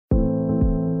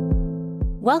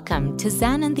Welcome to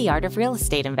Zen and the Art of Real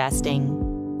Estate Investing.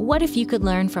 What if you could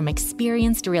learn from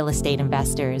experienced real estate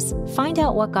investors, find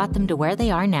out what got them to where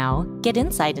they are now, get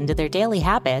insight into their daily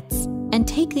habits, and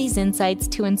take these insights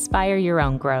to inspire your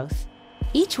own growth?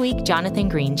 Each week, Jonathan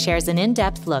Green shares an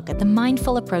in-depth look at the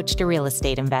mindful approach to real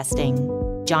estate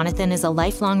investing. Jonathan is a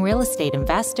lifelong real estate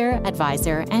investor,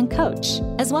 advisor, and coach,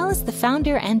 as well as the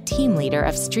founder and team leader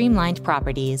of Streamlined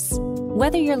Properties.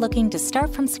 Whether you're looking to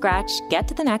start from scratch, get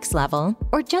to the next level,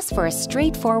 or just for a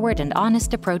straightforward and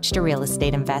honest approach to real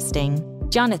estate investing,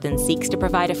 Jonathan seeks to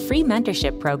provide a free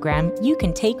mentorship program you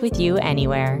can take with you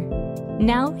anywhere.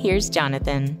 Now, here's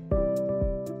Jonathan.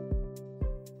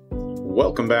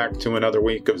 Welcome back to another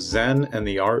week of Zen and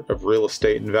the Art of Real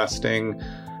Estate Investing.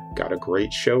 Got a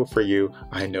great show for you.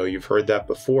 I know you've heard that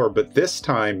before, but this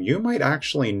time you might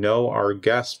actually know our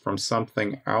guest from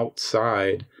something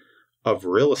outside of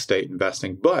real estate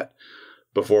investing. But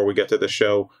before we get to the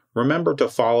show, remember to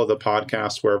follow the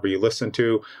podcast wherever you listen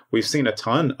to. We've seen a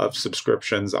ton of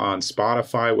subscriptions on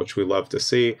Spotify, which we love to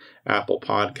see, Apple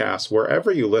Podcasts,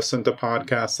 wherever you listen to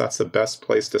podcasts. That's the best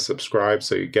place to subscribe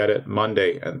so you get it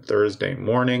Monday and Thursday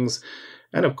mornings.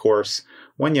 And of course,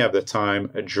 when you have the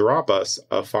time, drop us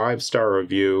a 5-star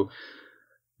review.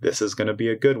 This is going to be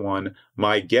a good one.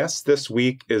 My guest this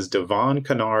week is Devon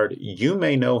Kennard. You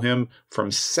may know him from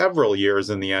several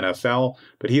years in the NFL,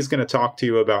 but he's going to talk to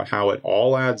you about how it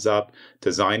all adds up,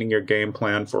 designing your game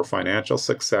plan for financial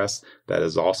success. That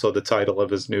is also the title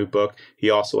of his new book. He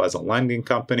also has a lending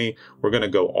company. We're going to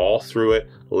go all through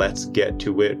it. Let's get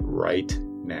to it right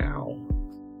now.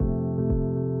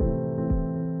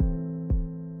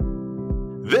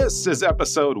 This is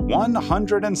episode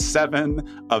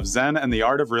 107 of Zen and the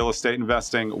Art of Real Estate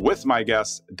Investing with my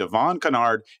guest, Devon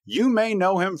Kennard. You may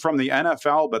know him from the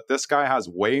NFL, but this guy has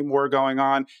way more going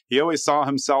on. He always saw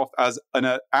himself as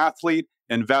an athlete,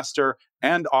 investor,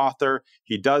 and author.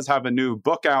 He does have a new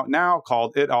book out now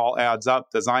called It All Adds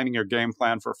Up, Designing Your Game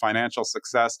Plan for Financial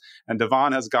Success. And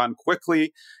Devon has gone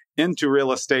quickly into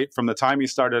real estate from the time he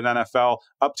started NFL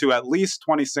up to at least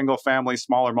 20 single family,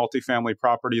 smaller multifamily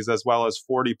properties, as well as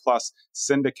 40 plus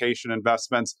syndication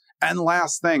investments. And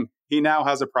last thing, he now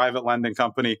has a private lending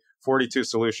company, 42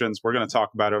 Solutions. We're going to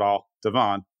talk about it all.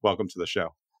 Devon, welcome to the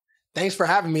show. Thanks for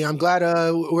having me. I'm glad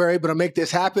we're able to make this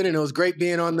happen. And it was great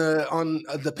being on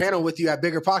the panel with you at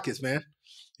Bigger Pockets, man.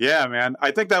 Yeah, man.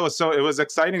 I think it was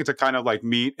exciting to kind of like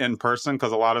meet in person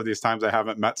because a lot of these times I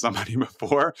haven't met somebody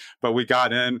before, but we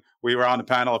got in, we were on the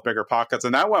panel at Bigger Pockets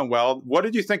and that went well. What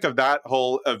did you think of that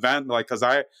whole event? Like, cause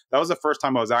that was the first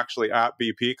time I was actually at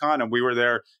BPCon and we were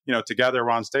there, together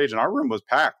on stage and our room was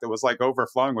packed. It was like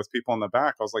overflowing with people in the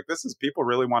back. I was like, people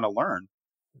really want to learn.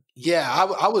 Yeah,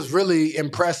 I was really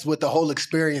impressed with the whole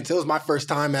experience. It was my first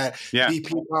time at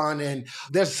BPCon, and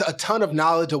there's a ton of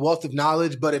knowledge, a wealth of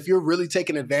knowledge. But if you're really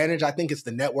taking advantage, I think it's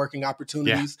the networking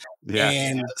opportunities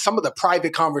and some of the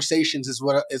private conversations is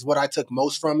what I took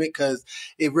most from it, because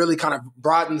it really kind of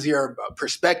broadens your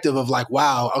perspective of like,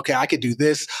 wow, okay, I could do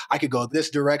this, I could go this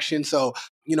direction. So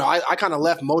I kind of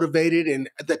left motivated, and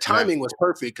the timing was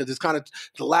perfect because it's kind of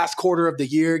the last quarter of the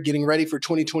year, getting ready for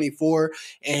 2024.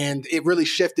 And it really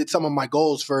shifted some of my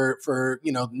goals for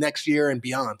next year and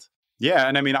beyond. Yeah.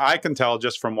 And I mean, I can tell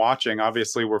just from watching,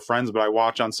 obviously we're friends, but I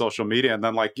watch on social media and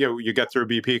then like, you get through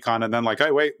BPCon and then like,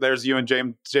 hey, wait, there's you and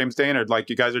James Daynard. Like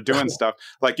you guys are doing stuff.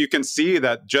 Like you can see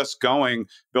that just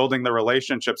building the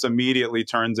relationships immediately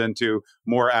turns into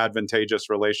more advantageous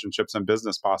relationships and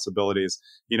business possibilities,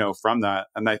 from that.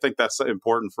 And I think that's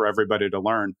important for everybody to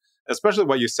learn, especially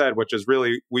what you said, which is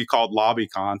really, we called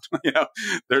LobbyCon.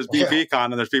 There's BPCon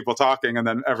and there's people talking and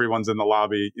then everyone's in the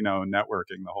lobby,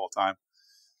 networking the whole time.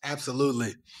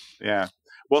 Absolutely. Yeah.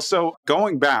 Well, so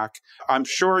going back, I'm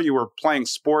sure you were playing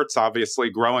sports, obviously,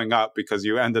 growing up because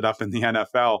you ended up in the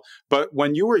NFL. But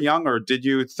when you were younger, did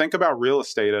you think about real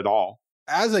estate at all?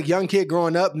 As a young kid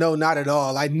growing up, no, not at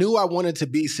all. I knew I wanted to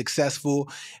be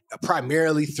successful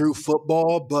primarily through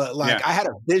football, but I had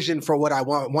a vision for what I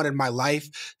wanted my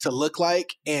life to look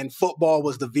like. And football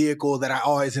was the vehicle that I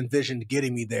always envisioned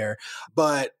getting me there.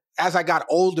 But as I got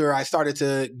older, I started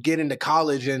to get into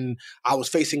college and I was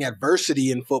facing adversity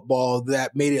in football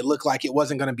that made it look like it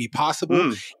wasn't going to be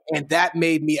possible. And that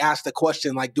made me ask the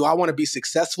question, like, do I want to be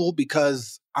successful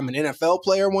because I'm an NFL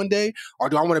player one day, or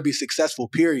do I want to be successful,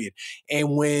 period?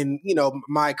 And when,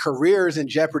 my career is in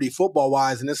jeopardy football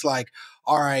wise, and it's like,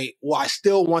 all right, well, I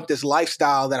still want this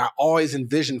lifestyle that I always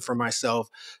envisioned for myself.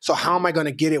 So how am I going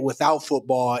to get it without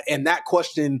football? And that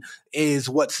question is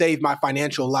what saved my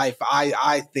financial life,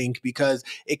 I think, because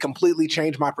it completely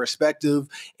changed my perspective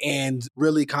and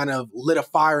really kind of lit a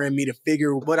fire in me to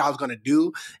figure what I was going to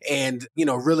do. And,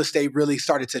 real estate really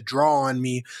started to draw on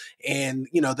me. And,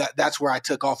 that's where I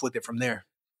took off with it from there.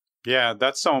 Yeah,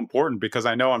 that's so important because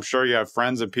I'm sure you have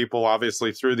friends and people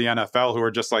obviously through the NFL who are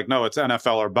just like, no, it's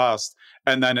NFL or bust.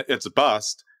 And then it's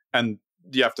bust and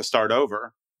you have to start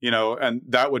over, and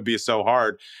that would be so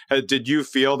hard. Did you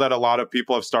feel that a lot of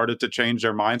people have started to change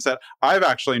their mindset? I've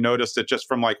actually noticed it just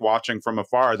from like watching from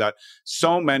afar that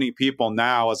so many people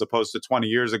now, as opposed to 20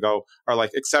 years ago, are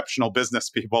like exceptional business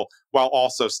people while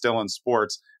also still in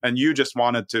sports. And you just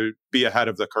wanted to be ahead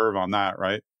of the curve on that,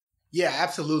 right? Yeah,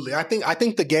 absolutely. I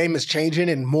think the game is changing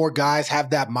and more guys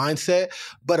have that mindset.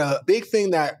 But a big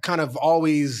thing that kind of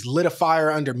always lit a fire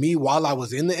under me while I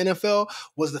was in the NFL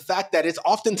was the fact that it's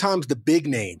oftentimes the big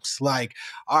names. Like,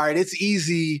 all right, it's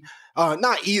easy.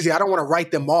 Not easy. I don't want to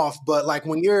write them off, but like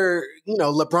when you're,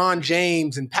 LeBron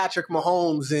James and Patrick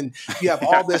Mahomes and you have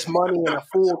all this money and a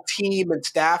full team and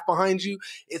staff behind you,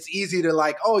 it's easy to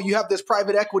like, oh, you have this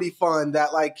private equity fund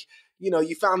that like,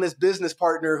 you found this business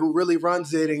partner who really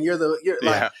runs it and you're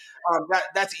like,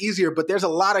 that's easier. But there's a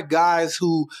lot of guys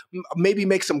who maybe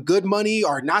make some good money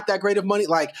or not that great of money,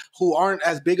 like who aren't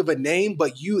as big of a name,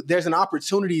 but there's an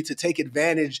opportunity to take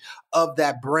advantage of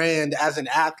that brand as an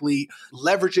athlete,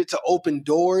 leverage it to open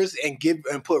doors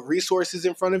and put resources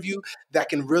in front of you that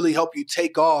can really help you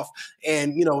take off.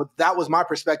 And, that was my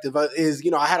perspective I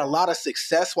had a lot of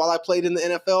success while I played in the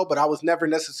NFL, but I was never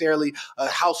necessarily a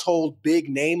household big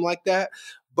name like that.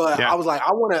 But yeah. I was like,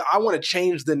 I want to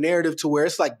change the narrative to where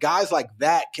it's like guys like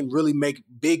that can really make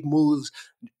big moves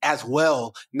as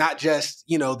well, not just,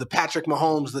 the Patrick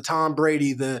Mahomes, the Tom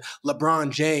Brady, the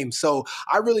LeBron James. So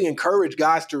I really encourage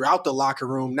guys throughout the locker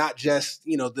room, not just,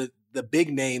 the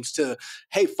big names to,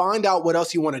 hey, find out what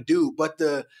else you want to do. But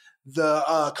the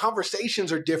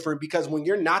conversations are different because when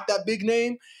you're not that big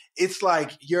name, it's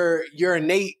like your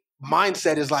innate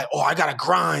mindset is like, oh, I got to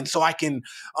grind so I can,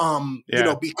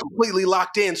 be completely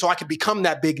locked in so I can become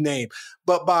that big name.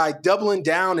 But by doubling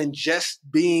down and just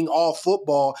being all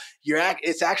football,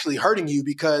 it's actually hurting you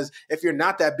because if you're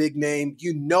not that big name,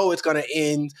 it's going to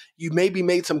end. You maybe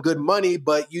made some good money,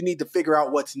 but you need to figure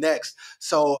out what's next.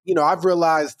 So, I've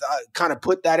realized, kind of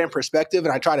put that in perspective,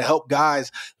 and I try to help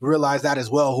guys realize that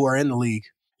as well who are in the league.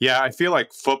 Yeah, I feel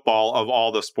like football of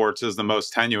all the sports is the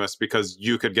most tenuous because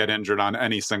you could get injured on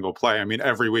any single play. I mean,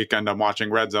 every weekend I'm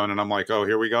watching Red Zone and I'm like, oh,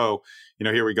 here we go.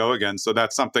 Here we go again. So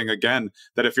that's something, again,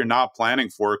 that if you're not planning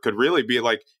for, it could really be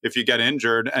like if you get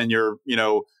injured and you're,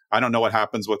 I don't know what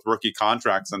happens with rookie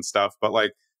contracts and stuff, but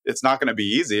like, it's not going to be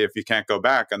easy if you can't go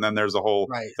back. And then there's a whole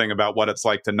thing about what it's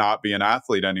like to not be an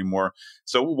athlete anymore.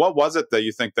 So what was it that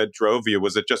you think that drove you?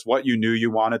 Was it just what you knew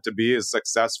you wanted to be as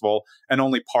successful and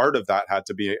only part of that had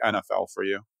to be NFL for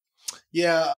you?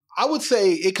 Yeah, I would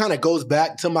say it kind of goes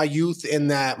back to my youth in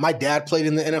that my dad played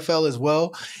in the NFL as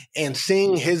well. And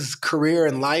seeing his career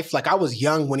in life, like I was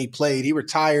young when he played. He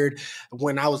retired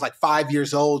when I was like 5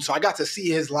 years old. So I got to see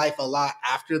his life a lot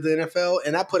after the NFL.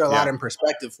 And that put a lot in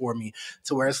perspective for me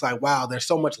to where it's like, wow, there's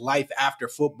so much life after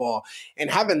football. And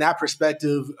having that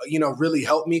perspective, really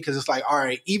helped me because it's like, all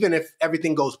right, even if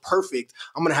everything goes perfect,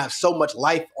 I'm going to have so much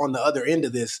life on the other end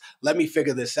of this. Let me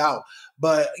figure this out.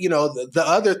 But, the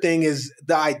other thing is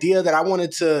the idea that I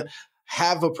wanted to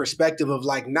have a perspective of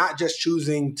like not just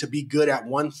choosing to be good at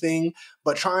one thing,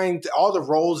 but trying to all the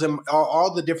roles and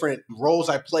all the different roles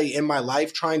I play in my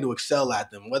life, trying to excel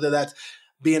at them, whether that's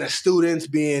being a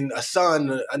student, being a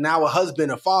son, now a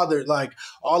husband, a father, like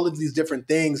all of these different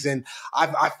things. And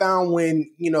I found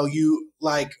when, you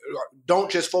like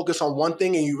don't just focus on one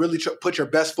thing and you really put your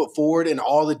best foot forward in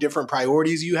all the different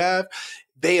priorities you have,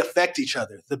 they affect each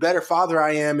other. The better father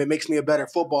I am, it makes me a better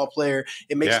football player.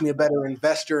 It makes me a better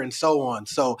investor and so on.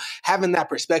 So having that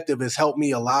perspective has helped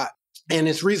me a lot. And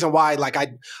it's reason why, like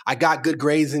I got good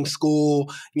grades in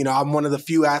school. I'm one of the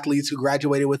few athletes who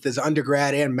graduated with his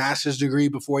undergrad and master's degree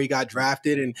before he got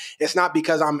drafted. And it's not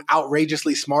because I'm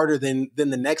outrageously smarter than the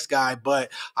next guy,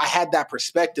 but I had that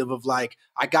perspective of like,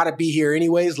 I got to be here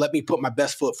anyways. Let me put my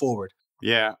best foot forward.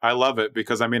 Yeah, I love it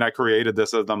because I created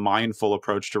this as a mindful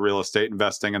approach to real estate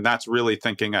investing. And that's really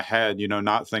thinking ahead,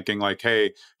 not thinking like,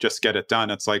 hey, just get it done.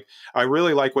 It's like, I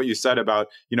really like what you said about,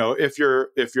 if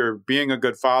you're being a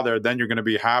good father, then you're going to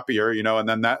be happier, and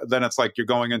then it's like you're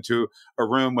going into a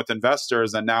room with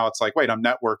investors. And now it's like, wait, I'm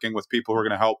networking with people who are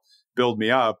going to help build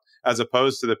me up, as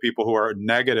opposed to the people who are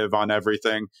negative on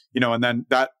everything, and then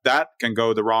that can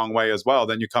go the wrong way as well.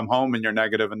 Then you come home and you're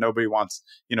negative and nobody wants,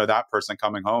 that person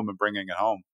coming home and bringing it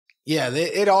home. Yeah,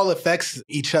 it all affects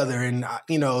each other. And,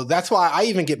 that's why I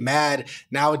even get mad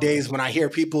nowadays when I hear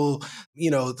people,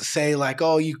 say like,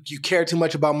 oh, you care too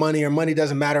much about money, or money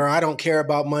doesn't matter, or I don't care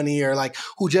about money, or like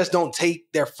who just don't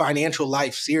take their financial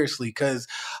life seriously. Because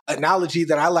analogy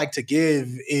that I like to give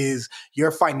is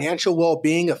your financial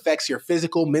well-being affects your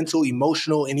physical, mental,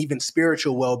 emotional, and even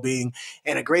spiritual well-being.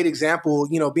 And a great example,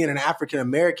 being an African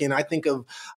American, I think of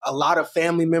a lot of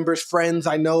family members, friends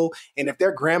I know, and if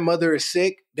their grandmother is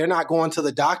sick, they're not going to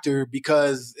the doctor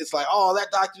because it's like, oh,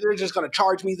 that doctor, they're just going to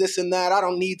charge me this and that. I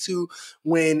don't need to.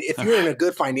 When if you're in a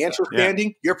good financial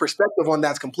standing, your perspective on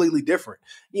that's completely different.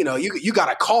 You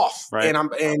got a cough, right,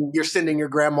 and you're sending your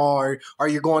grandma, or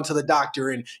you're going to the doctor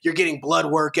and you're getting blood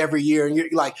work every year, and you're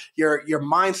like your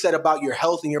mindset about your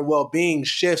health and your well-being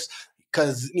shifts.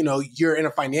 Because, you're in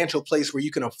a financial place where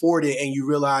you can afford it and you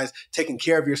realize taking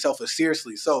care of yourself is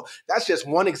seriously. So that's just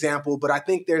one example. But I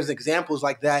think there's examples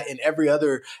like that in every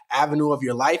other avenue of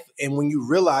your life. And when you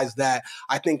realize that,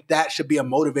 I think that should be a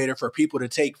motivator for people to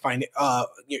take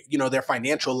their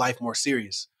financial life more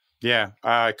serious. Yeah,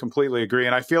 I completely agree.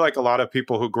 And I feel like a lot of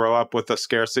people who grow up with a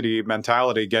scarcity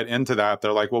mentality get into that.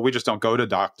 They're like, well, we just don't go to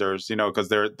doctors, because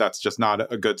that's just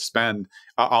not a good spend.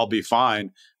 I'll be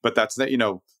fine. But that's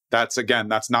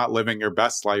not living your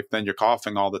best life. Then you're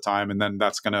coughing all the time. And then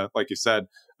that's going to, like you said,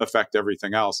 affect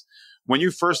everything else. When you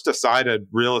first decided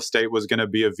real estate was going to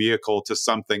be a vehicle to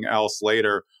something else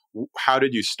later, how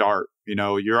did you start?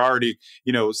 You're already,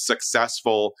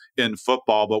 successful in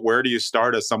football, but where do you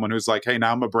start as someone who's like, hey,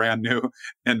 now I'm a brand new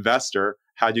investor?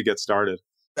 How'd you get started?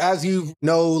 As you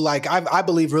know, like I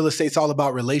believe real estate's all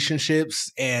about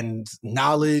relationships and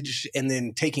knowledge and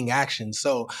then taking action.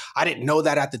 So I didn't know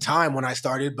that at the time when I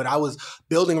started, but I was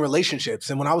building relationships.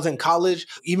 And when I was in college,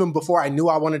 even before I knew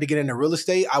I wanted to get into real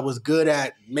estate, I was good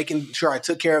at making sure I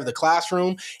took care of the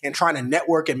classroom and trying to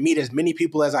network and meet as many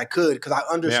people as I could, because I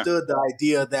understood the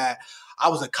idea that I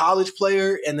was a college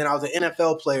player and then I was an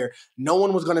NFL player. No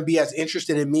one was going to be as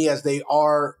interested in me as they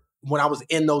are when I was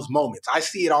in those moments. I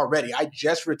see it already. I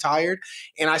just retired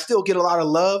and I still get a lot of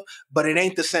love, but it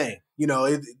ain't the same.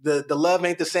 The love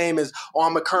ain't the same as, oh,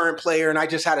 I'm a current player and I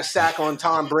just had a sack on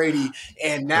Tom Brady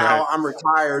and now I'm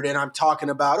retired and I'm talking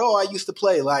about, oh, I used to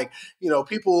play. Like,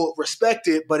 people respect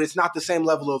it, but it's not the same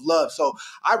level of love. So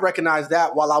I recognized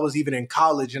that while I was even in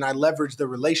college, and I leveraged the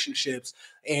relationships.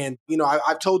 And,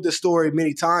 I've told this story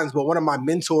many times, but one of my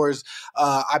mentors,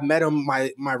 I met him my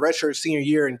redshirt senior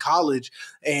year in college,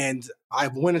 and I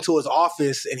went into his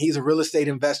office, and he's a real estate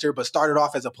investor, but started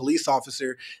off as a police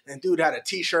officer. And dude had a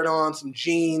t-shirt on, some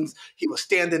jeans. He was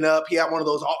standing up. He had one of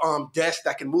those desks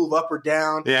that can move up or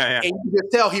down. Yeah. And you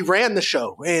could tell he ran the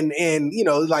show. And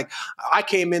like I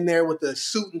came in there with the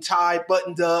suit and tie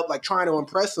buttoned up, like trying to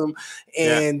impress him.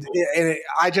 And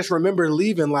I just remember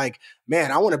leaving like,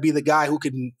 man, I want to be the guy who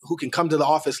can come to the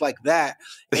office like that.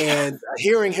 And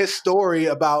hearing his story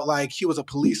about like he was a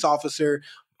police officer,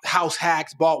 house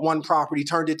hacked, bought one property,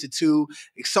 turned it to two,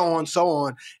 so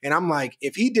on. And I'm like,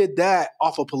 if he did that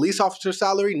off a police officer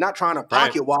salary, not trying to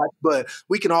pocket watch, but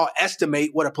we can all estimate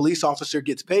what a police officer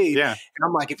gets paid. Yeah. And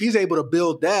I'm like, if he's able to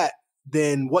build that,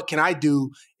 then what can I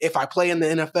do if I play in the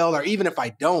NFL, or even if I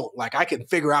don't? Like, I can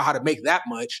figure out how to make that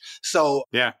much. So,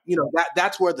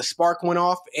 that's where the spark went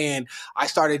off. And I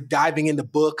started diving into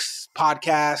books,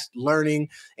 podcasts, learning.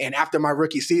 And after my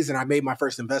rookie season, I made my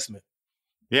first investment.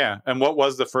 Yeah. And what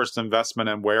was the first investment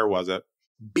and where was it?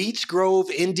 Beech Grove,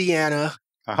 Indiana.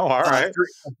 Oh, all right.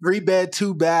 3-bed,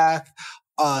 2-bath,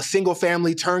 single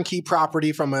family turnkey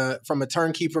property from a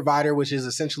turnkey provider, which is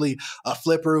essentially a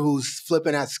flipper who's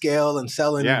flipping at scale and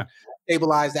selling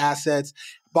stabilized assets.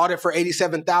 Bought it for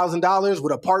 $87,000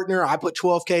 with a partner. I put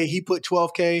 $12K. He put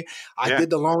 $12K. I did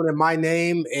the loan in my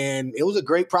name, and it was a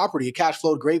great property. It cash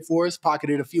flowed great for us.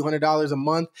 Pocketed a few $100s a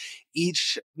month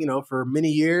each, for many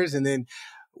years. And then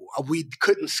we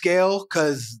couldn't scale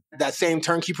because that same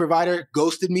turnkey provider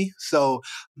ghosted me. So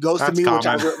ghosted me,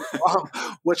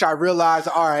 which I realized,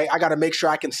 all right, I got to make sure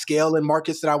I can scale in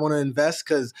markets that I want to invest,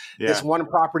 because this one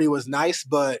property was nice,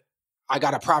 but I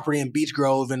got a property in Beech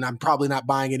Grove and I'm probably not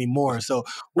buying anymore. So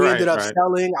we ended up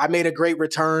selling. I made a great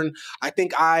return. I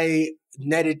think I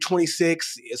netted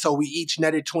 26. So we each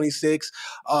netted 26.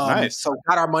 Nice. So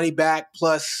got our money back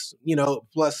plus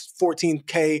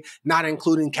 14K, not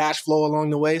including cash flow along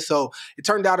the way. So it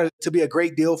turned out to be a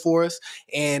great deal for us.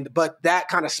 But that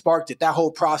kind of sparked it, that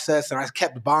whole process. And I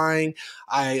kept buying.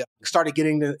 I started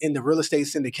getting into real estate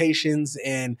syndications.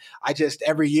 And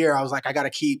every year I was like, I got to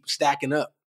keep stacking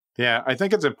up. Yeah, I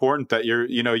think it's important that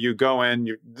you go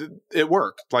in, it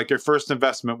worked, like your first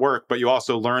investment worked, but you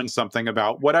also learn something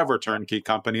about whatever turnkey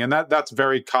company. And that's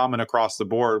very common across the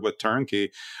board with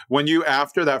turnkey.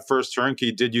 After that first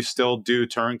turnkey, did you still do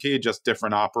turnkey, just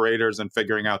different operators and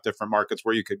figuring out different markets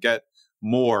where you could get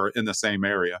more in the same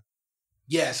area?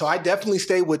 Yeah, so I definitely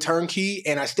stayed with turnkey,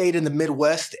 and I stayed in the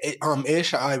Midwest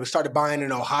ish. I started buying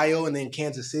in Ohio and then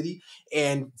Kansas City,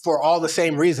 and for all the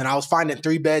same reason, I was finding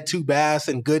 3-bed, 2-baths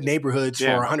in good neighborhoods for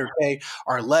 $100K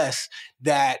or less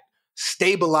that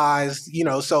stabilized,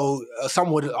 so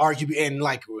some would argue and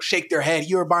like shake their head,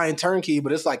 you were buying turnkey,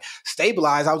 but it's like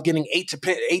stabilized. I was getting 8 to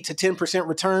 10%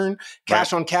 return,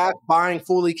 cash on cash, buying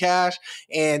fully cash.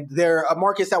 And there are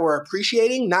markets that were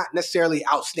appreciating, not necessarily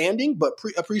outstanding, but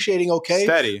appreciating okay.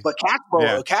 Steady. But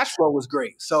cash flow was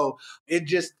great. So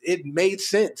it made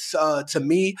sense to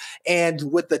me.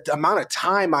 And with the amount of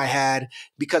time I had,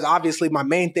 because obviously my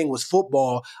main thing was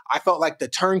football, I felt like the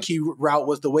turnkey route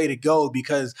was the way to go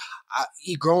because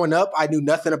growing up, I knew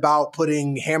nothing about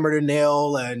putting hammer to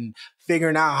nail and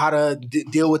figuring out how to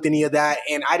deal with any of that.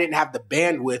 And I didn't have the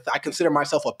bandwidth. I consider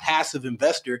myself a passive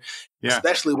investor,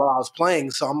 especially while I was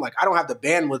playing. So I'm like, I don't have the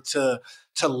bandwidth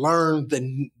to learn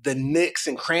the nicks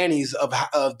and crannies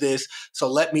of this. So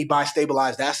let me buy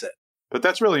stabilized asset. But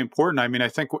that's really important. I mean, I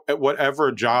think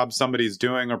whatever job somebody's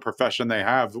doing or profession they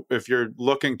have, if you're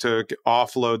looking to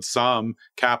offload some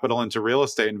capital into real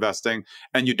estate investing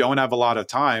and you don't have a lot of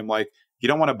time, like you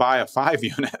don't want to buy a 5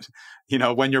 unit,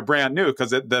 when you're brand new,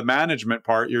 because the management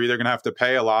part, you're either going to have to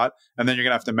pay a lot and then you're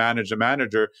going to have to manage a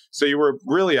manager. So you were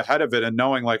really ahead of it and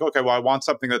knowing like, okay, well, I want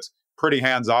something that's pretty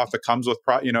hands off that comes with,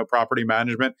 property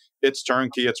management. It's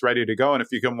turnkey, it's ready to go. And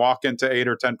if you can walk into 8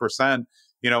 or 10%,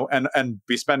 and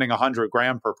be spending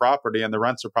 $100,000 per property, and the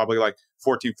rents are probably like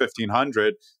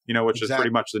 1,500, which is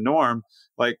pretty much the norm.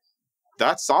 Like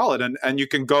that's solid, and you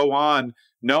can go on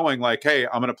knowing like, hey,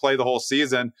 I'm going to play the whole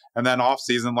season, and then off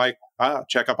season, like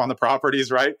check up on the properties,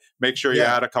 right? Make sure you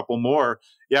add a couple more.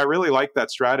 Yeah, I really like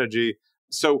that strategy.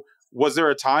 So, was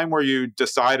there a time where you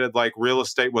decided like real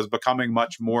estate was becoming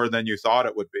much more than you thought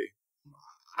it would be?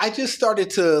 I just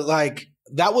started to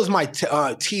that was my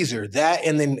teaser, that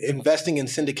and then investing in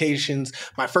syndications.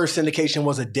 My first syndication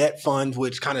was a debt fund,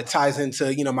 which kind of ties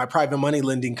into, my private money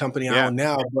lending company I own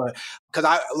now. But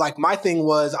because my thing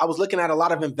was I was looking at a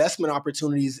lot of investment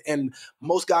opportunities and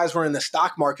most guys were in the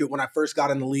stock market when I first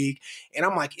got in the league. And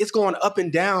I'm like, it's going up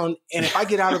and down. And if I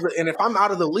get out of it, and if I'm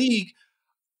out of the league,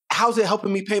 how's it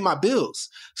helping me pay my bills?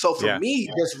 So for me,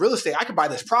 this real estate, I could buy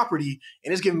this property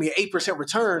and it's giving me an 8%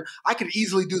 return. I could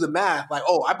easily do the math. Like,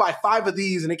 I buy 5 of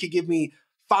these and it could give me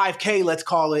 5K, let's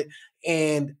call it.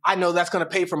 And I know that's going to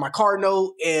pay for my car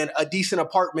note and a decent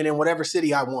apartment in whatever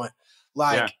city I want.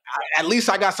 At least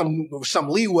I got some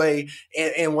leeway,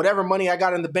 and whatever money I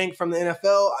got in the bank from the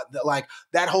NFL,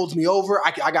 that holds me over.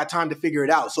 I got time to figure it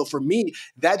out. So for me,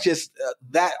 that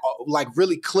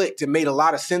really clicked and made a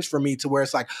lot of sense for me to where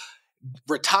it's like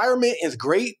retirement is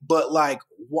great, but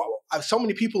so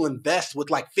many people invest with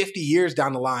 50 years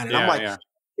down the line, and I'm like,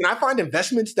 can I find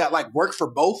investments that work for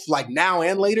both now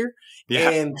and later?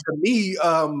 And for me,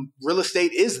 real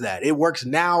estate is that. It works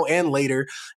now and later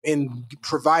in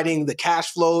providing the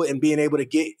cash flow and being able to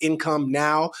get income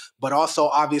now, but also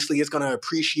obviously it's going to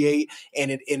appreciate,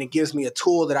 and it gives me a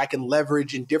tool that I can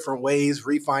leverage in different ways,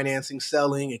 refinancing,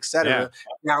 selling, et cetera,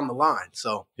 down the line.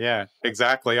 So yeah,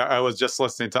 exactly. I was just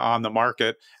listening to On the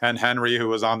Market, and Henry, who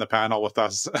was on the panel with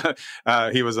us,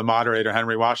 he was a moderator,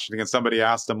 Henry Washington, and somebody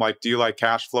asked him, do you like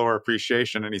cash flow or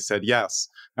appreciation? And he said, yes.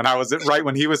 And I was right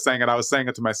when he was saying it, I was saying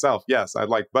it to myself. Yes, I'd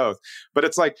like both. But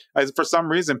it's for some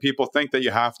reason, people think that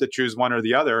you have to choose one or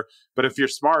the other. But if you're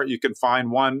smart, you can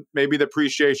find one. Maybe the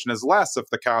appreciation is less if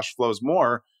the cash flows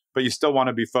more, but you still want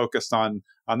to be focused on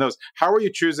those. How are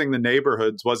you choosing the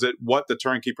neighborhoods? Was it what the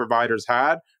turnkey providers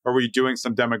had, or were you doing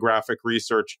some demographic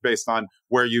research based on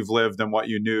where you've lived and what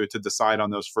you knew to decide on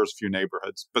those first few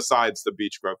neighborhoods, besides the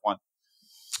Beech Grove one?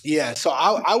 Yeah, so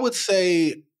I would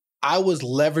say I was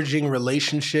leveraging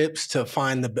relationships to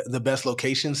find the best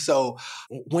locations. So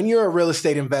when you're a real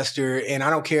estate investor, and I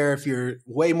don't care if you're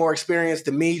way more experienced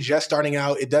than me, just starting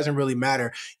out, it doesn't really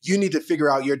matter. You need to figure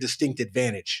out your distinct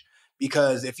advantage,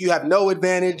 because if you have no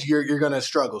advantage, you're going to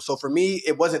struggle. So for me,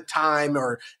 it wasn't time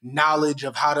or knowledge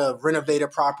of how to renovate a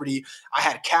property. I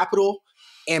had capital,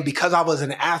 and because I was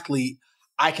an athlete,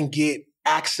 I can get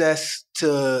access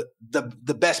to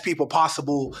the best people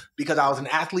possible because I was an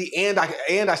athlete, and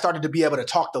I started to be able to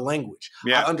talk the language.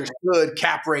 Yeah. I understood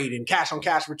cap rate and cash on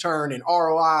cash return and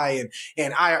ROI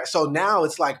and so now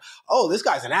it's like, oh, this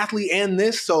guy's an athlete and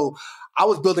this. So I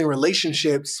was building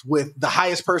relationships with the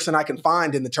highest person I can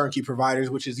find in the turnkey providers,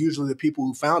 which is usually the people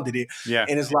who founded it. Yeah.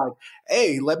 And it's like,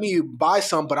 hey, let me buy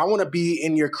some, but I want to be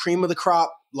in your cream of the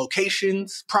crop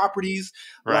locations, properties,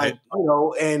 right.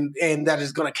 like, and that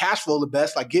is going to cash flow the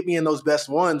best. Like, get me in those best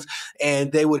ones.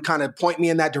 And they would kind of point me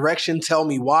in that direction, tell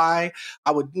me why.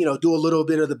 I would, do a little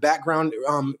bit of the background,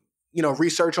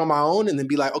 research on my own, and then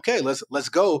be like, okay, let's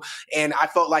go. And I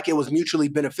felt like it was mutually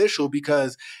beneficial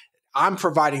because I'm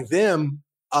providing them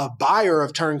a buyer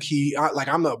of turnkey. Like,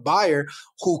 I'm a buyer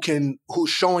who's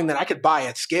showing that I could buy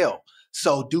at scale.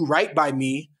 So do right by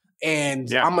me,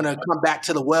 and I'm going to come back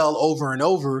to the well over and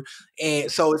over.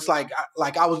 And so it's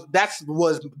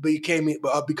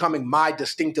becoming my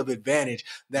distinctive advantage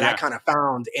that I kind of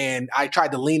found. And I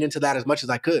tried to lean into that as much as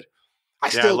I could. I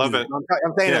still love it.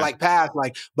 I'm saying it like past,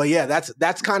 but yeah,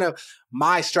 that's kind of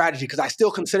my strategy, because I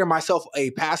still consider myself a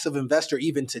passive investor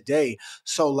even today.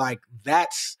 So like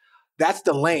that's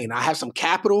the lane. I have some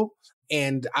capital,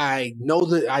 and I know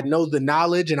the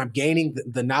knowledge, and I'm gaining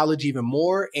the knowledge even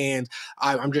more. And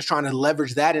I'm just trying to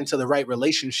leverage that into the right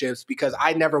relationships, because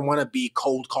I never want to be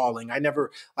cold calling.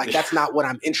 That's not what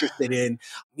I'm interested in.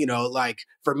 Like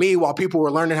for me, while people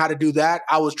were learning how to do that,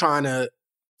 I was trying to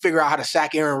figure out how to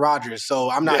sack Aaron Rodgers. So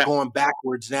I'm not going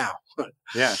backwards now.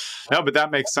 Yeah. No, but that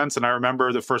makes sense. And I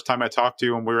remember the first time I talked to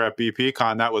you when we were at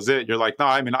BPCon, that was it. You're like, no,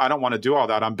 I mean, I don't want to do all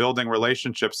that. I'm building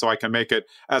relationships so I can make it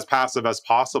as passive as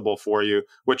possible for you,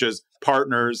 which is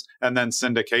partners and then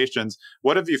syndications.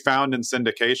 What have you found in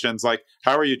syndications? Like,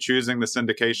 how are you choosing the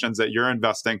syndications that you're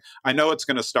investing? I know it's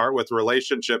going to start with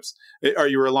relationships. Are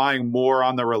you relying more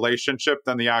on the relationship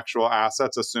than the actual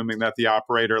assets, assuming that the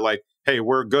operator, like, hey,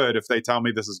 we're good. If they tell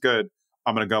me this is good,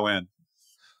 I'm going to go in.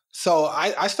 So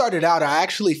I started out, I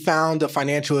actually found a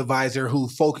financial advisor who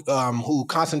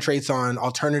concentrates on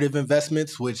alternative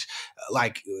investments, which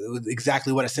like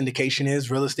exactly what a syndication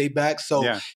is, real estate backed.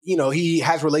 So, he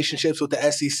has relationships with the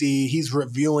SEC. He's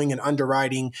reviewing and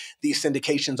underwriting these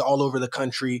syndications all over the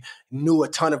country, knew a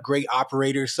ton of great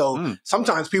operators. So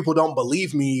sometimes people don't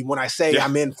believe me when I say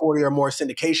I'm in 40 or more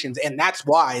syndications. And that's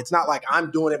why. It's not like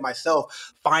I'm doing it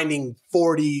myself, finding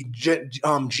 40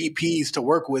 GPs to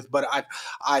work with, but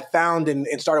I found and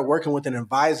started working with an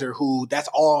advisor who that's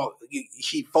all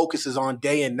he focuses on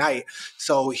day and night.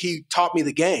 So he taught me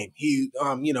the game. He,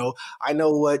 I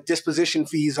know what disposition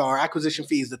fees are, acquisition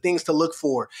fees, the things to look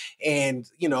for. And,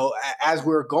 as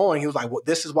we were going, he was like, well,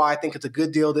 this is why I think it's a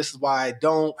good deal. This is why I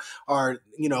don't, or,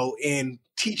 and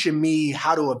teaching me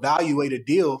how to evaluate a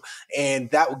deal. And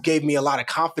that gave me a lot of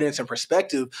confidence and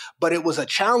perspective. But it was a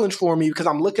challenge for me because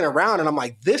I'm looking around and I'm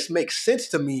like, this makes sense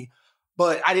to me,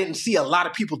 but I didn't see a lot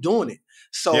of people doing it.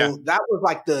 So that was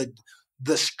like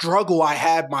the struggle I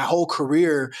had my whole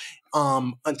career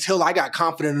until I got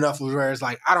confident enough where it's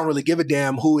like, I don't really give a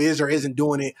damn who is or isn't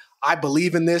doing it. I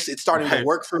believe in this. It's starting to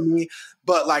work for me.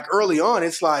 But like early on,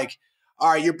 it's like, all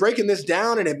right, you're breaking this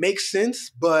down and it makes sense,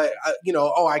 but,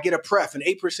 I get a pref, an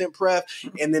 8% pref,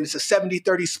 and then it's a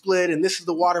 70-30 split, and this is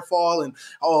the waterfall, and,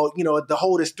 the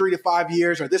hold is 3 to 5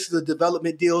 years, or this is a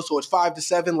development deal, so it's 5 to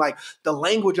 7. Like, the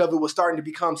language of it was starting to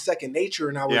become second nature,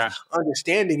 and I was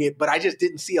understanding it, but I just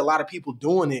didn't see a lot of people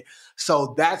doing it.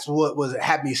 So that's what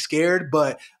had me scared.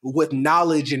 But with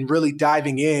knowledge and really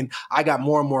diving in, I got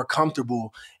more and more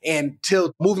comfortable. And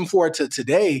till moving forward to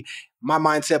today, my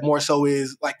mindset more so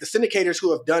is like the syndicators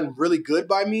who have done really good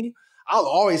by me, I'll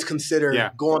always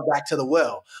consider going back to the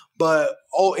well. But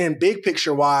in big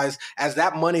picture wise, as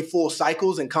that money full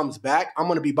cycles and comes back, I'm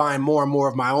going to be buying more and more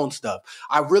of my own stuff.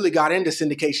 I really got into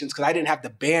syndications because I didn't have the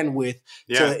bandwidth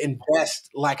to invest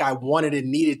like I wanted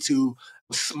and needed to,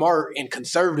 smart and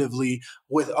conservatively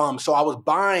with so I was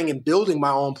buying and building my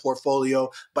own portfolio,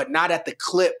 but not at the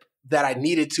clip that I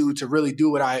needed to really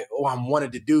do what I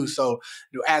wanted to do. So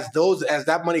as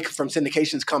that money from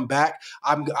syndications come back,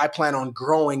 I plan on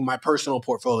growing my personal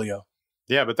portfolio.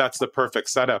 Yeah, but that's the perfect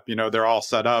setup. They're all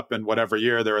set up, and whatever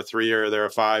year, they're a 3-year, they're a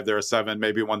 5, they're a 7,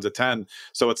 maybe one's a 10.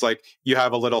 So it's like you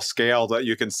have a little scale that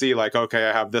you can see like, okay,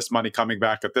 I have this money coming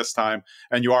back at this time,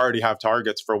 and you already have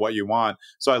targets for what you want.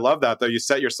 So I love that, though. You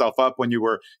set yourself up when you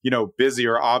were,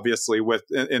 busier, obviously,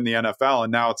 in the NFL.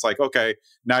 And now it's like, okay,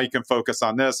 now you can focus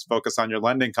on this, focus on your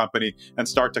lending company, and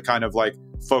start to kind of like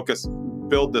focus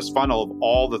build this funnel of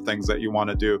all the things that you want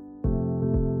to do.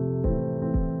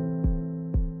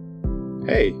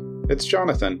 Hey, it's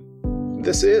Jonathan.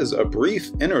 This is a brief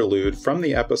interlude from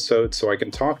the episode so I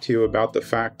can talk to you about the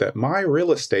fact that my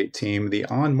real estate team, the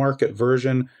on-market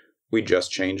version, we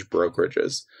just changed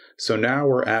brokerages. So now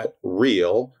we're at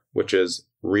Real, which is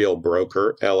Real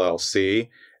Broker, LLC,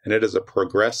 and it is a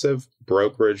progressive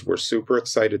brokerage. We're super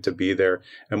excited to be there.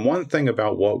 And one thing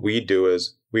about what we do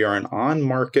is we are an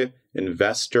on-market,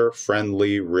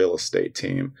 investor-friendly real estate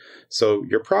team. So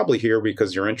you're probably here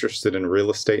because you're interested in real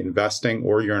estate investing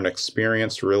or you're an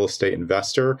experienced real estate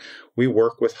investor. We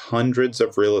work with hundreds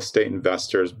of real estate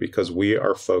investors because we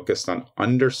are focused on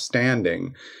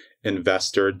understanding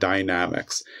investor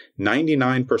dynamics.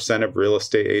 99% of real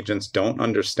estate agents don't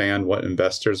understand what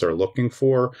investors are looking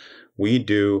for. We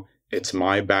do. It's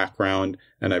my background,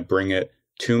 and I bring it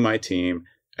to my team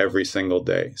every single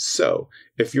day. So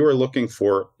if you are looking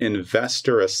for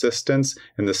investor assistance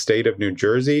in the state of New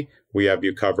Jersey, we have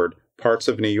you covered. Parts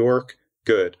of New York,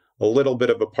 good. A little bit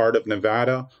of a part of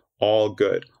Nevada, all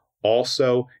good.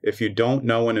 Also, if you don't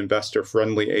know an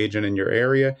investor-friendly agent in your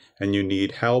area and you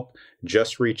need help,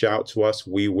 just reach out to us.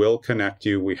 We will connect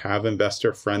you. We have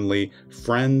investor-friendly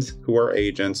friends who are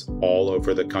agents all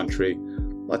over the country.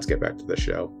 Let's get back to the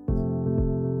show.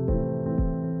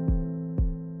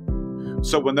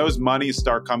 So when those monies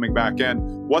start coming back in,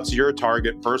 what's your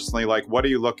target personally? Like, what are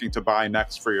you looking to buy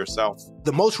next for yourself?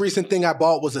 The most recent thing I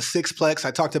bought was a sixplex. I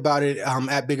talked about it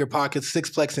at Bigger Pockets,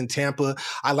 sixplex in Tampa.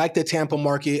 I like the Tampa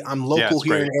market. I'm local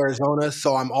here in Arizona,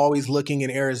 so I'm always looking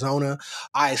in Arizona.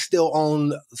 I still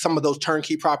own some of those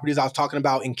turnkey properties I was talking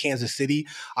about in Kansas City.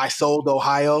 I sold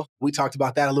Ohio. We talked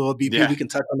about that a little bit. BP. We can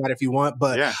touch on that if you want,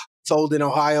 but sold in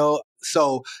Ohio.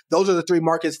 So those are the three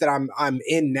markets that I'm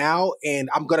in now, and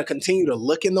I'm going to continue to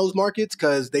look in those markets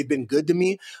because they've been good to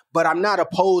me. But I'm not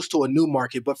opposed to a new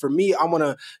market. But for me, I want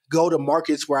to go to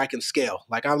markets where I can scale.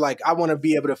 I want to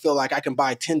be able to feel like I can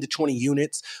buy 10 to 20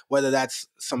 units, whether that's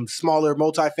some smaller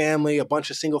multifamily, a bunch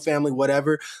of single family,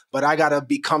 whatever. But I got to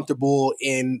be comfortable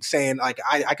in saying I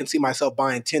can see myself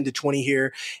buying 10 to 20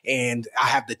 here, and I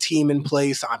have the team in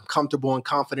place. I'm comfortable and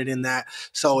confident in that.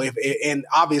 So and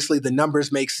obviously the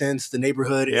numbers make sense, the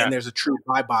neighborhood, and there's a true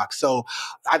buy box. So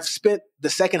I've spent the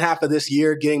second half of this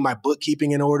year getting my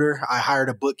bookkeeping in order. I hired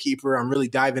a bookkeeper. I'm really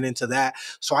diving into that.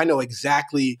 So I know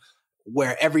exactly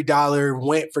where every dollar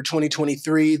went for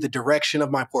 2023, the direction of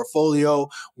my portfolio,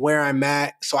 where I'm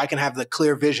at, so I can have the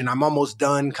clear vision. I'm almost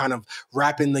done kind of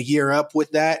wrapping the year up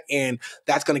with that. And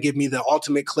that's going to give me the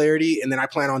ultimate clarity. And then I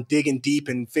plan on digging deep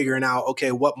and figuring out,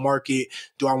 okay, what market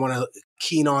do I want to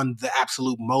keen on the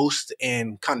absolute most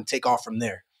and kind of take off from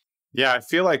there. Yeah, I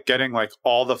feel like getting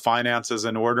all the finances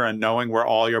in order and knowing where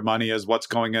all your money is, what's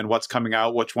going in, what's coming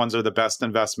out, which ones are the best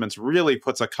investments really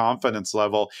puts a confidence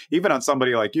level, even on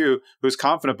somebody like you who's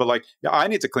confident, but I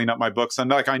need to clean up my books.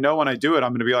 And I know when I do it,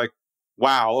 I'm going to be like,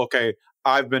 wow, okay,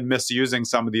 I've been misusing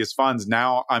some of these funds.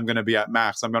 Now I'm going to be at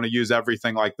max. I'm going to use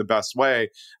everything the best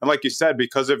way. And like you said,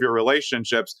 because of your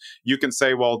relationships, you can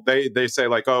say, well, they say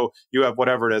oh, you have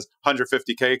whatever it is,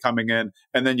 150K coming in.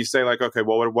 And then you say okay,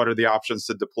 well, what are the options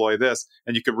to deploy this?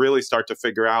 And you can really start to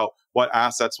figure out what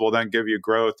assets will then give you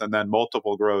growth and then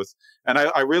multiple growth. And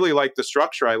I really like the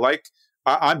structure.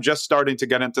 I'm just starting to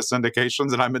get into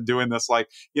syndications, and I've been doing this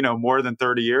more than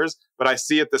 30 years, but I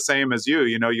see it the same as you.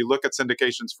 You look at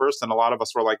syndications first, and a lot of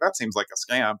us were like, that seems like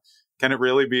a scam. Can it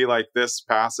really be this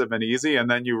passive and easy? And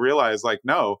then you realize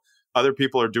no, other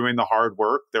people are doing the hard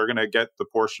work. They're going to get the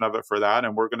portion of it for that,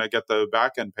 and we're going to get the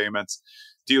back end payments.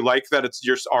 Do you like that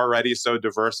you're already so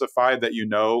diversified that you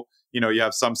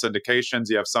have some syndications,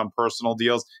 you have some personal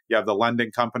deals, you have the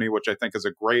lending company, which I think is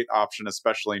a great option,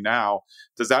 especially now.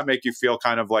 Does that make you feel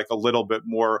kind of a little bit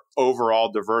more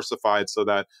overall diversified so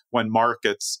that when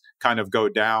markets kind of go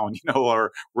down,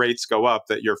 or rates go up,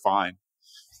 that you're fine?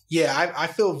 Yeah, I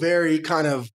feel very kind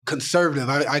of conservative.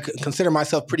 I consider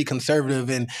myself pretty conservative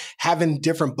in having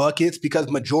different buckets because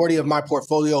majority of my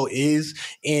portfolio is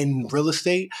in real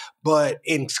estate, but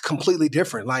it's completely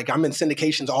different. I'm in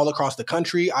syndications all across the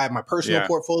country. I have my personal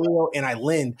portfolio and I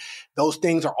lend. Those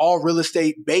things are all real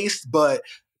estate based, but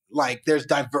there's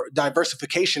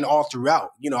diversification all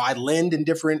throughout. I lend in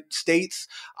different states.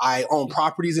 I own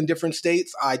properties in different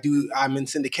states. I'm in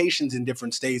syndications in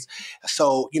different states.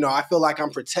 So, I feel like I'm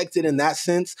protected in that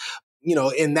sense.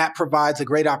 And that provides a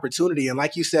great opportunity. And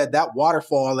like you said, that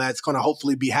waterfall that's going to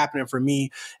hopefully be happening for me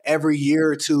every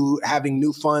year or two, having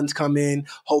new funds come in,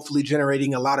 hopefully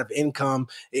generating a lot of income.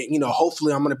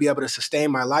 Hopefully I'm going to be able to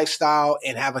sustain my lifestyle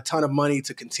and have a ton of money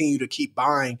to continue to keep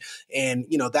buying. And,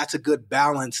 that's a good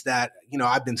balance that,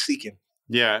 I've been seeking.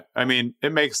 Yeah, I mean,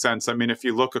 it makes sense. I mean, if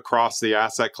you look across the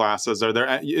asset classes, are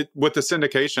there with the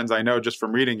syndications, I know just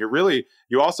from reading,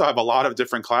 you also have a lot of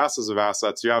different classes of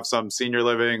assets. You have some senior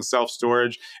living,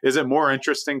 self-storage. Is it more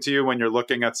interesting to you when you're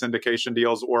looking at syndication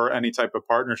deals or any type of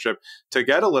partnership to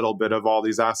get a little bit of all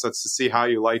these assets to see how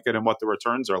you like it and what the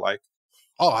returns are like?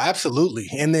 Oh, absolutely.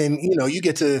 And then, you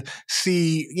get to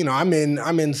see, I'm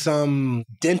in some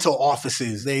dental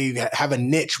offices. They have a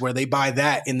niche where they buy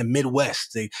that in the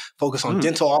Midwest. They focus on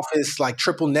dental office, like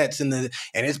triple nets and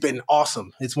it's been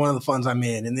awesome. It's one of the funds I'm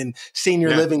in. And then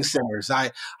senior living centers.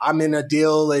 I'm in a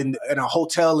deal in a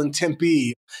hotel in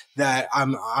Tempe that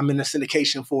I'm in a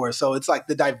syndication for. So it's like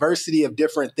the diversity of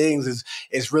different things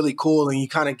is really cool. And you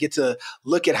kind of get to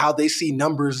look at how they see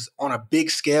numbers on a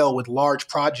big scale with large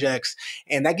projects.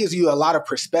 And that gives you a lot of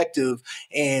perspective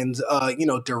and,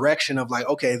 direction of like,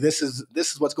 okay, this is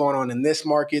what's going on in this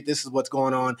market. This is what's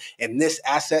going on in this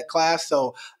asset class.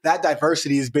 So that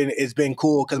diversity has been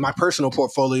cool because my personal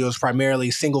portfolio is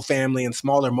primarily single family and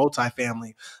smaller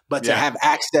multifamily. But to have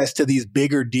access to these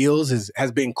bigger deals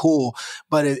has been cool.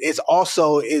 But it's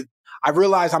also I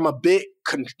realize I'm a bit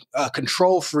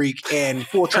control freak, and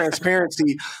full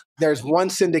transparency. There's one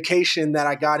syndication that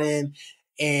I got in,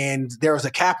 and there was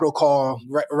a capital call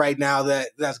right now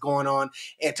that's going on.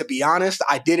 And to be honest,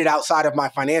 I did it outside of my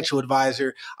financial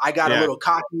advisor. I got a little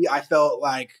cocky. I felt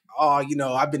like,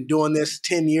 I've been doing this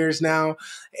 10 years now.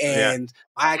 And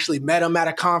I actually met him at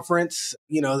a conference.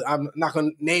 I'm not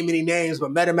going to name any names,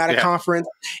 but met him at a conference.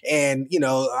 And,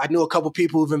 I knew a couple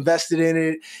people who've invested in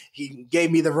it. He gave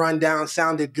me the rundown,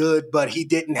 sounded good, but he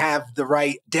didn't have the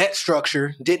right debt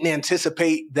structure, didn't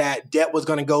anticipate that debt was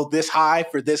going to go this high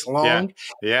for this long.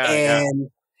 And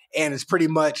it's pretty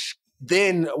much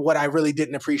then what I really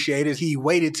didn't appreciate is he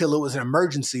waited till it was an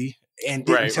emergency and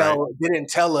didn't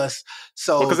tell us.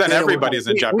 So because then everybody's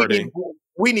in jeopardy.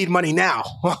 We need money now.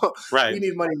 Right. We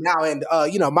need money now. And,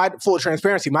 my full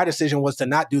transparency, my decision was to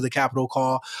not do the capital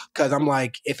call because I'm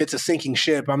like, if it's a sinking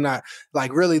ship, I'm not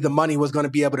like really the money was going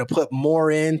to be able to put more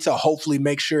in to hopefully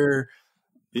make sure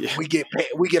we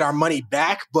get our money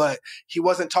back. But he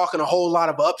wasn't talking a whole lot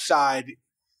of upside.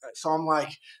 So I'm like,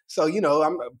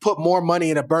 I'm put more money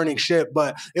in a burning ship,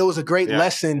 but it was a great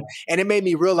lesson. And it made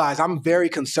me realize I'm very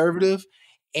conservative,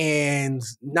 and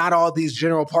not all these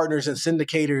general partners and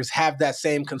syndicators have that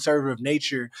same conservative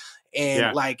nature. And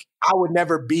I would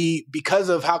never be, because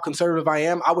of how conservative I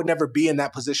am, I would never be in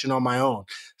that position on my own.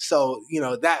 So,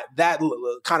 that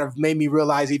kind of made me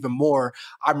realize even more,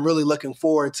 I'm really looking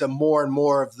forward to more and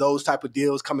more of those type of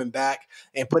deals coming back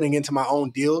and putting into my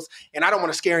own deals. And I don't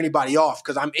want to scare anybody off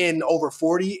because I'm in over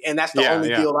 40 and that's the only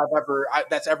deal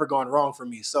that's ever gone wrong for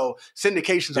me. So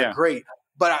syndications are great,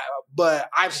 but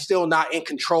I'm still not in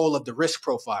control of the risk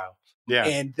profile. Yeah.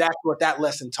 And that's what that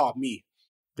lesson taught me.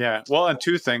 Yeah. Well, and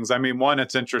two things. I mean, one,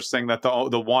 it's interesting that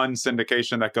the one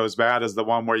syndication that goes bad is the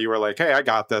one where you were like, hey, I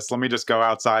got this. Let me just go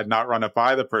outside, not run it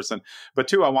by the person. But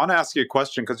two, I want to ask you a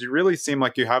question because you really seem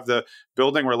like you have the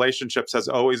building relationships has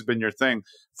always been your thing.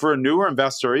 For a newer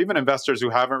investor, or even investors who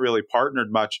haven't really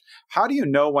partnered much, how do you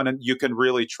know when you can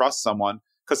really trust someone?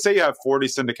 Because say you have 40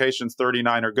 syndications,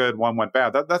 39 are good, one went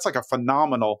bad. That's like a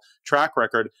phenomenal track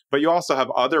record. But you also have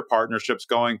other partnerships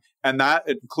going, and that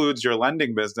includes your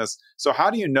lending business. So how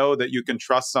do you know that you can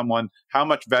trust someone? How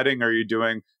much vetting are you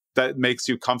doing that makes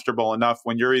you comfortable enough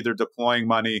when you're either deploying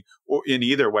money or in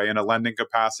either way, in a lending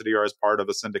capacity or as part of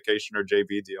a syndication or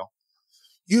JV deal?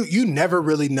 You never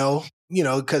really know,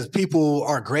 because people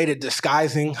are great at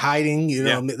disguising, hiding,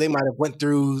 they might have went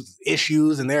through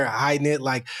issues and they're hiding it.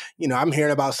 Like, I'm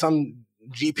hearing about some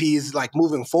GPs like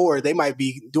moving forward, they might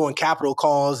be doing capital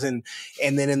calls and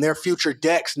then in their future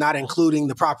decks, not including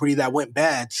the property that went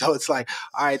bad. So it's like,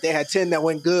 all right, they had 10 that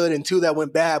went good and 2 that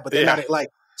went bad, but they're not like,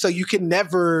 so you can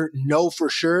never know for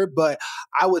sure. But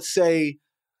I would say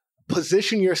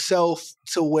position yourself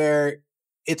to where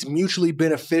it's mutually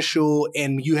beneficial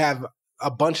and you have a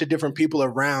bunch of different people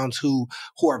around who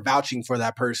are vouching for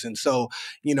that person. So,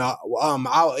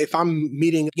 if I'm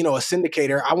meeting, a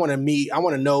syndicator, I want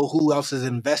to know who else is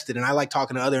invested. And I like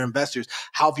talking to other investors.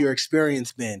 How have your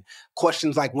experience been?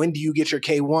 Questions like, when do you get your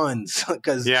K1s?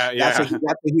 Because that's a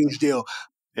huge deal.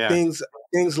 Yeah.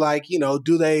 Things like,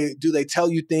 do they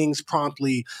tell you things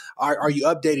promptly? Are you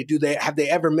updated? Have they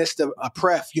ever missed a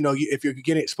pref? If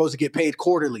you're supposed to get paid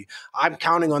quarterly, I'm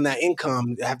counting on that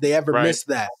income. Have they ever missed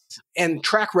that? And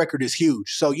track record is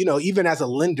huge. So, even as a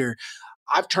lender,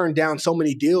 I've turned down so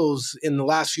many deals in the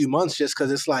last few months just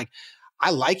because it's like,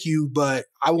 I like you, but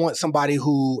I want somebody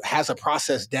who has a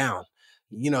process down.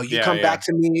 You Yeah, come yeah.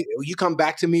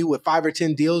 back to me with 5 or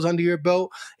 10 deals under your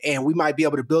belt, and we might be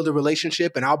able to build a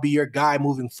relationship, and I'll be your guy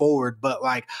moving forward. But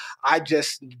like, I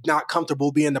just not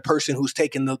comfortable being the person who's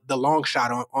taking the long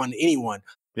shot on anyone.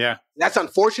 Yeah. That's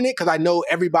unfortunate because I know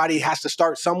everybody has to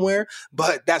start somewhere,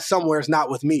 but that somewhere is not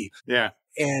with me. Yeah.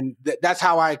 And that's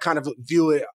how I kind of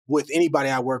view it with anybody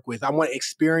I work with. I want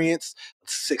experience,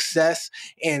 success,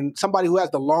 and somebody who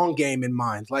has the long game in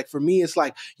mind. Like for me, it's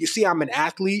like, you see, I'm an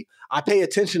athlete. I pay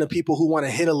attention to people who want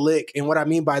to hit a lick. And what I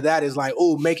mean by that is like,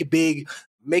 oh, make it big,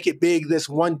 this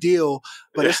one deal.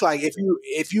 But it's like,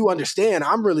 if you understand,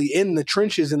 I'm really in the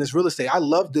trenches in this real estate. I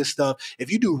love this stuff.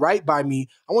 If you do right by me,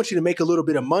 I want you to make a little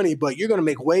bit of money, but you're going to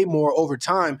make way more over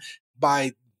time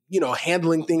by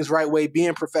handling things right way,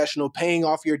 being professional, paying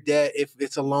off your debt if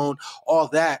it's a loan, all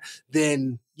that,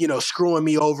 then, screwing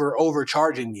me over,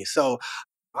 overcharging me. So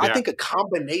I think a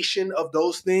combination of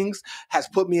those things has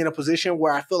put me in a position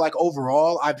where I feel like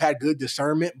overall I've had good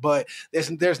discernment, but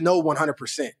there's no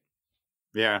 100%.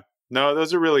 Yeah. No,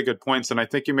 those are really good points. And I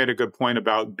think you made a good point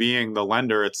about being the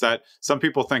lender. It's that some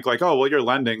people think like, oh, well, you're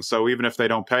lending, so even if they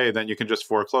don't pay, then you can just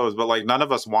foreclose. But like, none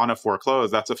of us want to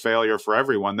foreclose. That's a failure for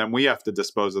everyone. Then we have to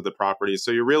dispose of the property.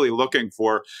 So you're really looking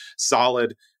for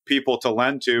solid people to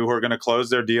lend to who are going to close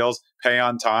their deals, pay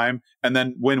on time, and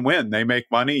then win-win. They make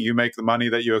money, you make the money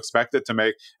that you expect it to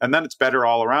make, and then it's better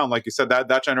all around. Like you said,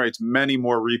 that generates many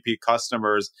more repeat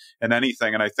customers than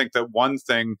anything. And I think that one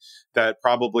thing that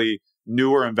probably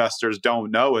newer investors don't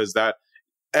know is that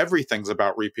everything's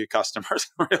about repeat customers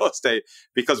in real estate,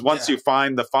 because once you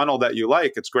find the funnel that you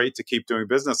like, it's great to keep doing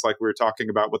business like we were talking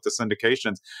about with the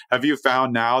syndications. Have you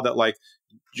found now that like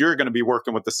you're going to be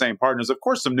working with the same partners? Of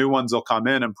course, some new ones will come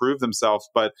in and prove themselves,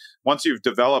 but once you've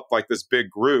developed like this big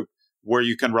group where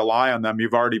you can rely on them,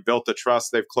 you've already built the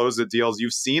trust, they've closed the deals,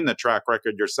 you've seen the track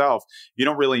record yourself, you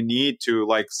don't really need to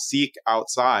like seek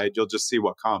outside, you'll just see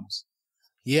what comes.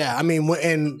 Yeah, I mean,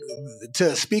 and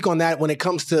to speak on that, when it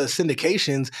comes to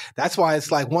syndications, that's why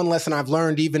it's like one lesson I've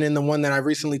learned, even in the one that I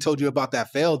recently told you about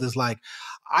that failed, is like,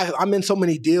 I'm in so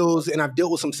many deals and I've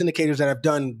dealt with some syndicators that have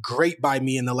done great by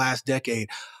me in the last decade.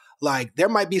 Like, there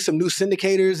might be some new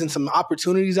syndicators and some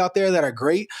opportunities out there that are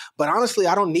great, but honestly,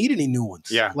 I don't need any new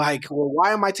ones. Yeah. Like, well,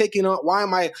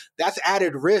 that's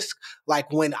added risk.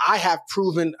 Like when I have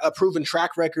a proven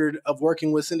track record of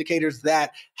working with syndicators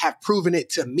that have proven it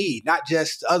to me, not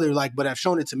just but have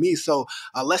shown it to me. So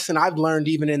a lesson I've learned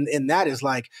even in that is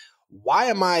like, why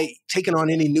am I taking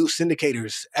on any new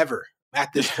syndicators ever?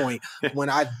 At this point, when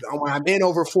I'm in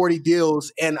over 40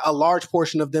 deals and a large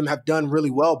portion of them have done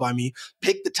really well by me,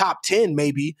 pick the top 10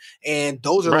 maybe, and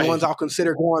those are the ones I'll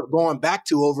consider going back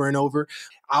to over and over.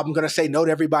 I'm going to say no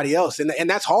to everybody else. And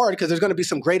that's hard because there's going to be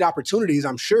some great opportunities,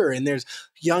 I'm sure. And there's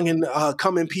young and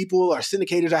coming people or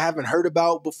syndicators I haven't heard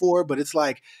about before, but it's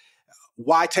like,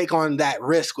 why take on that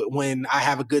risk when I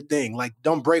have a good thing? Like,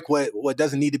 don't break what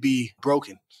doesn't need to be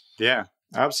broken. Yeah.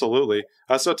 Absolutely.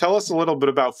 So tell us a little bit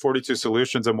about 42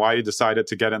 Solutions and why you decided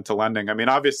to get into lending. I mean,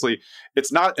 obviously,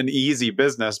 it's not an easy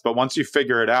business, but once you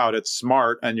figure it out, it's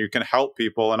smart and you can help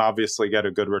people and obviously get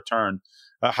a good return.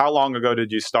 How long ago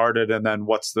did you start it? And then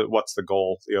what's the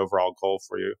goal, the overall goal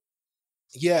for you?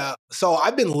 Yeah. So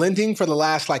I've been lending for the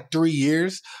last 3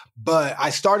 years, but I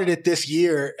started it this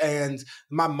year and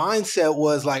my mindset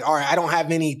was like, all right, I don't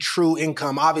have any true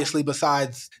income, obviously,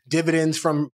 besides dividends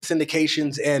from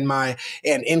syndications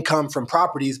and income from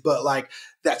properties, but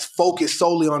that's focused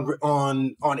solely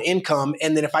on income.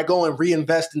 And then if I go and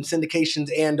reinvest in syndications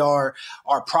and our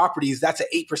properties, that's an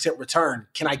 8% return.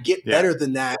 Can I get better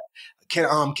than that?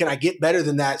 Can I get better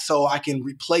than that so I can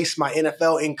replace my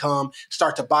NFL income,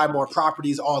 start to buy more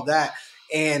properties, all that?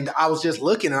 And I was just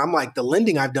looking and I'm like, the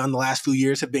lending I've done the last few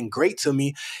years have been great to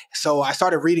me. So I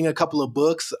started reading a couple of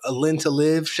books, Lend to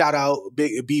Live, shout out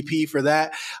BP for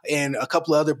that, and a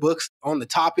couple of other books on the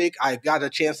topic. I got a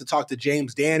chance to talk to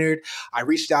James Dannard. I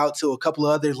reached out to a couple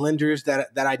of other lenders that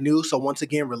I knew. So once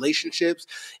again, relationships.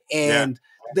 And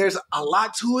there's a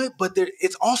lot to it, but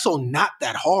it's also not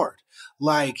that hard.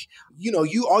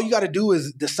 All you got to do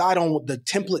is decide on the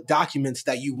template documents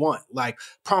that you want, like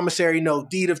promissory note,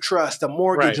 deed of trust, a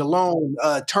mortgage, a loan,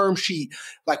 a term sheet.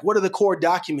 Like, what are the core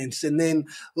documents? And then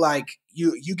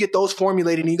you get those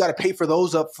formulated and you got to pay for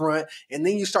those up front. And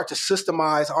then you start to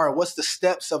systemize, all right, what's the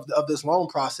steps of this loan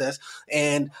process?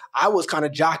 And I was kind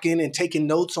of jockeying and taking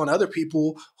notes on other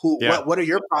people what are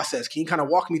your process? Can you kind of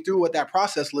walk me through what that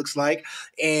process looks like?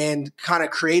 And kind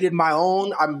of created my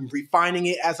own. I'm refining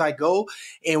it as I go.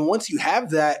 And once you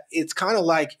have that, it's kind of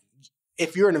like,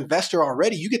 if you're an investor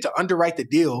already, you get to underwrite the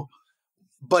deal.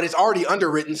 but it's already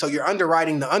underwritten. So you're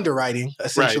underwriting the underwriting,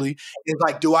 essentially. Right. It's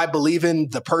like, do I believe in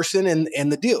the person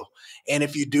and the deal? And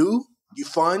if you do, you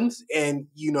fund and,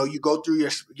 you go through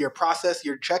your process,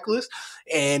 your checklist.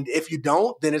 And if you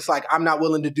don't, then it's like, I'm not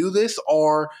willing to do this,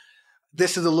 or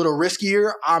this is a little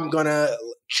riskier. I'm going to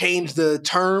change the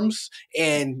terms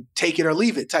and take it or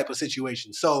leave it type of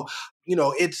situation. So,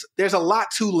 there's a lot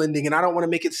to lending, and I don't want to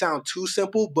make it sound too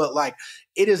simple, but like,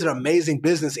 it is an amazing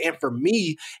business. And for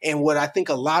me, and what I think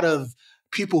a lot of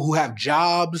people who have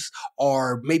jobs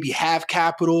or maybe have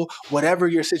capital, whatever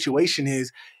your situation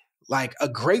is, like, a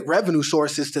great revenue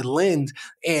source is to lend.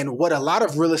 And what a lot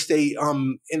of real estate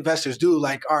investors do,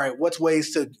 like, all right, what's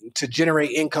ways to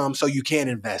generate income so you can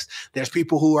invest? There's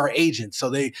people who are agents. So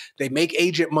they make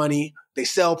agent money. They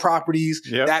sell properties.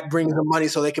 Yep. That brings them money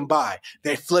so they can buy.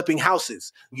 They're flipping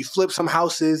houses. You flip some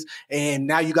houses and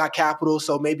now you got capital.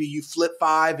 So maybe you flip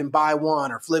 5 and buy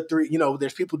 1, or flip 3.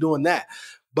 There's people doing that.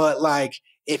 But like,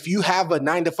 if you have a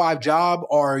 9-to-5 job,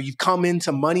 or you come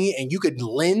into money and you could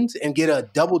lend and get a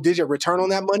double-digit return on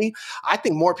that money, I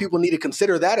think more people need to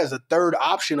consider that as a third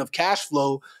option of cash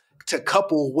flow to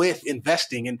couple with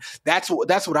investing. And that's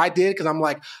what I did, because I'm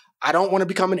like, I don't want to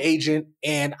become an agent,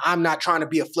 and I'm not trying to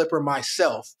be a flipper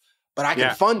myself, but I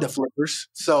can fund the flippers.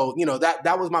 So,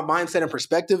 that was my mindset and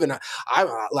perspective. And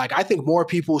I think more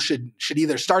people should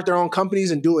either start their own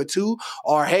companies and do it too,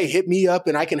 or, hey, hit me up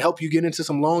and I can help you get into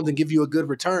some loans and give you a good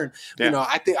return. Yeah.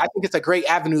 I think it's a great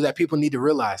avenue that people need to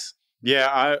realize.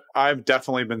 Yeah, I've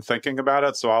definitely been thinking about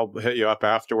it. So I'll hit you up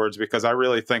afterwards, because I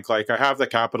really think, like, I have the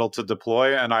capital to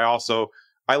deploy, and I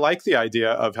like the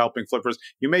idea of helping flippers.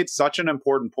 You made such an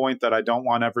important point that I don't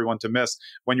want everyone to miss.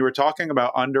 When you were talking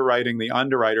about underwriting the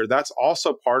underwriter, that's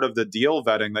also part of the deal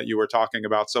vetting that you were talking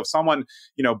about. So if someone,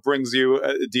 brings you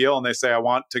a deal and they say, I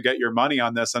want to get your money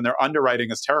on this, and their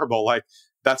underwriting is terrible, like,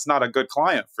 that's not a good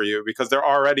client for you, because they're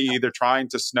already either trying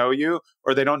to snow you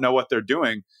or they don't know what they're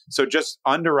doing. So just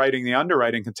underwriting the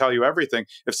underwriting can tell you everything.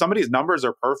 If somebody's numbers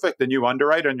are perfect and you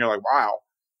underwrite and you're like, wow,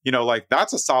 like,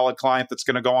 that's a solid client that's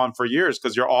going to go on for years,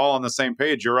 because you're all on the same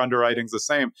page. Your underwriting's the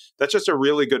same. That's just a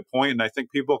really good point. And I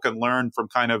think people can learn from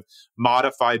kind of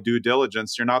modified due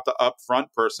diligence. You're not the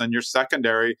upfront person, you're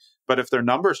secondary. But if their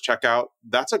numbers check out,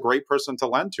 that's a great person to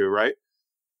lend to, right?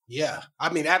 Yeah,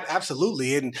 I mean,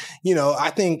 absolutely. And,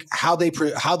 I think how they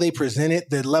present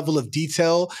it, the level of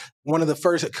detail, one of the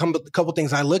first couple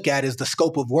things I look at is the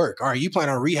scope of work. All right, you plan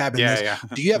on rehabbing this. Yeah.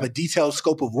 Do you have a detailed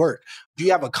scope of work? Do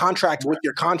you have a contract with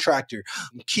your contractor,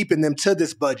 keeping them to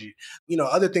this budget?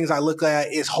 Other things I look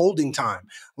at is holding time.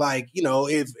 Like,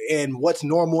 and what's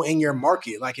normal in your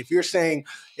market. Like, if you're saying,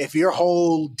 if your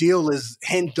whole deal is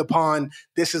hinged upon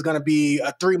this is going to be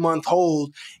a 3-month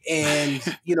hold, and,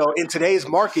 in today's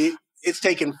market, it's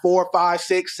taken 4, 5,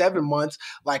 6, 7 months.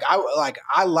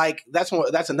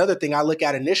 That's another thing I look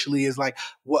at initially is like,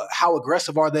 how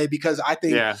aggressive are they? Because I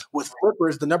think with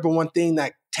flippers, the number one thing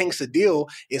that tanks a deal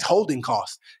is holding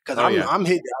costs. Because I'm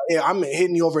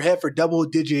hitting you overhead for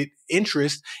double-digit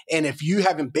interest, and if you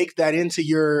haven't baked that into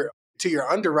your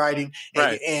underwriting,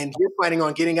 and you're planning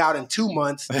on getting out in 2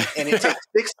 months, and it takes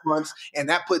 6 months, and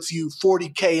that puts you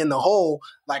 $40K in the hole,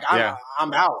 like,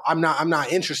 I'm out. I'm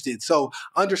not interested. So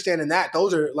understanding that,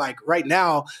 those are, like, right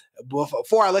now,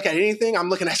 before I look at anything, I'm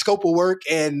looking at scope of work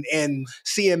and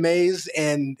CMAs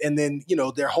and then,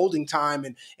 their holding time,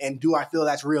 and do I feel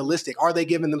that's realistic? Are they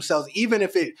giving themselves, even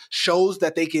if it shows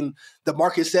that the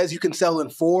market says you can sell in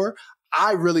 4,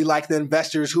 I really like the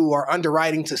investors who are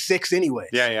underwriting to 6 anyway.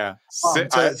 Yeah.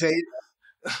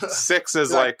 6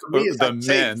 is like the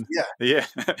min. Yeah.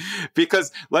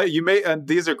 Because, like, and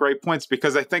these are great points,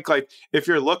 because I think, like, if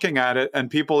you're looking at it and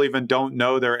people even don't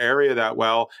know their area that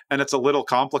well, and it's a little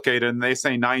complicated, and they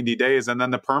say 90 days, and then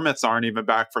the permits aren't even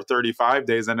back for 35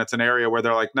 days, and it's an area where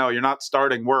they're like, no, you're not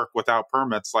starting work without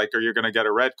permits, like, or you're going to get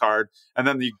a red card, and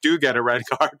then you do get a red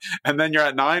card, and then you're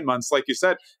at 9 months, like you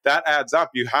said, that adds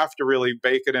up. You have to really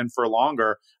bake it in for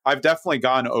longer. I've definitely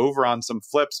gone over on some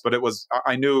flips, but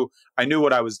I knew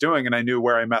what I was doing, and I knew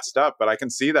where I messed up, but I can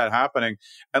see that happening.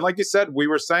 And like you said, we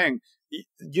were saying,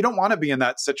 you don't want to be in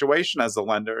that situation as a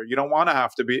lender. You don't want to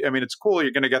have to be. I mean, it's cool,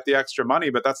 you're going to get the extra money,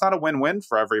 but that's not a win-win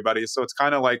for everybody. So it's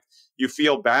kind of like you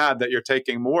feel bad that you're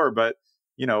taking more, but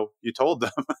you told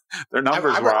them their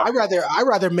numbers were off. I'd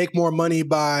rather make more money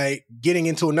by getting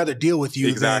into another deal with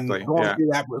you than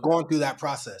going through that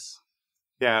process.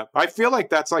 Yeah, I feel like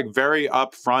that's like very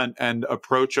upfront and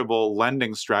approachable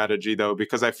lending strategy, though,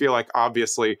 because I feel like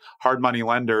obviously hard money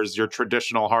lenders, your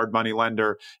traditional hard money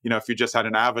lender, if you just had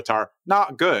an avatar,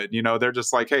 not good. They're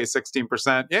just like, hey,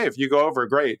 16%. Yeah, if you go over,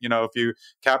 great. If you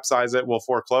capsize it, we'll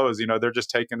foreclose. They're just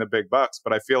taking the big bucks.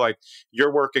 But I feel like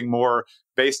you're working more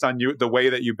based on the way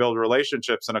that you build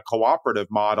relationships in a cooperative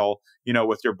model,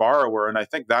 with your borrower. And I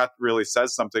think that really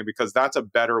says something, because that's a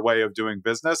better way of doing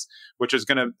business, which is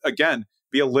going to, again,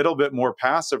 be a little bit more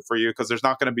passive for you, because there's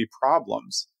not going to be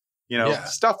problems.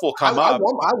 Stuff will come up.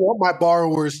 I want my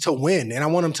borrowers to win, and I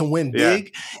want them to win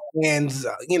big. And,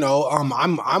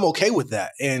 I'm okay with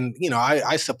that. And,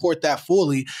 I support that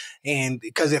fully. And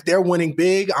because if they're winning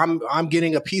big, I'm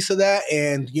getting a piece of that,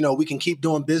 and, we can keep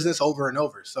doing business over and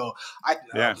over. So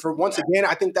once again,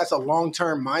 I think that's a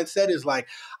long-term mindset, is like,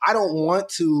 I don't want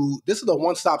to, this is a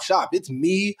one-stop shop. It's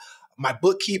me, my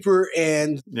bookkeeper,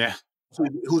 and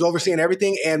who's overseeing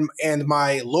everything, and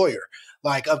my lawyer.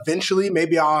 Like, eventually,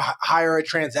 maybe I'll hire a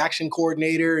transaction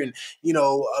coordinator and,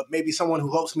 maybe someone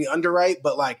who helps me underwrite.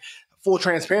 But like, full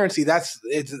transparency, that's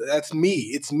me.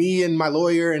 It's me and my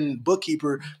lawyer and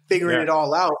bookkeeper figuring it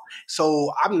all out.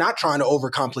 So I'm not trying to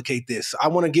overcomplicate this. I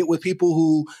want to get with people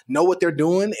who know what they're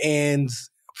doing and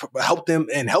help them,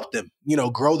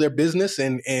 grow their business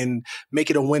and make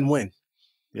it a win-win.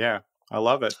 Yeah. I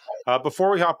love it.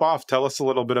 Before we hop off, tell us a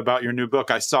little bit about your new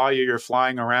book. I saw you're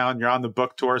flying around, you're on the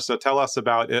book tour. So tell us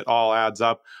about It All Adds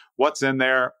Up. What's in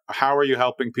there? How are you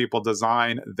helping people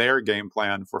design their game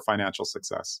plan for financial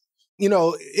success?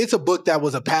 It's a book that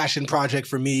was a passion project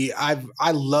for me.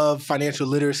 I love financial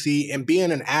literacy, and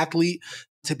being an athlete,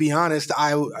 to be honest,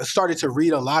 I started to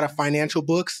read a lot of financial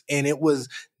books, and it was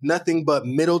nothing but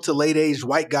middle to late aged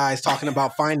white guys talking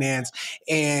about finance.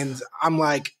 And I'm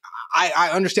like, I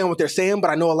understand what they're saying, but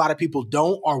I know a lot of people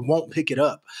don't or won't pick it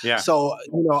up. Yeah. So,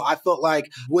 I felt like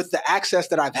with the access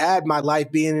that I've had, my life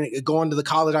going to the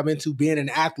college I've been to, being an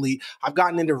athlete, I've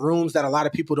gotten into rooms that a lot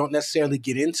of people don't necessarily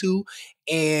get into.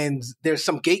 And there's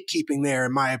some gatekeeping there,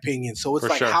 in my opinion. So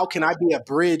it's how can I be a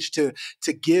bridge to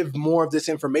give more of this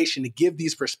information, to give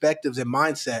these perspectives and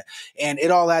mindset? And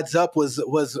It All Adds Up was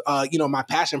my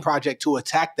passion project to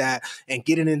attack that and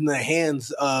get it in the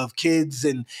hands of kids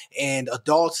and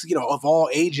adults, of all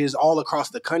ages, all across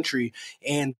the country.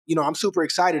 And, I'm super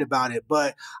excited about it.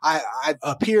 But I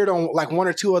appeared on like one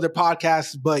or two other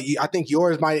podcasts, but I think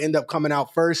yours might end up coming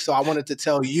out first. So I wanted to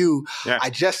tell you, I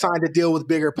just signed a deal with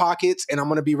Bigger Pockets, and I'm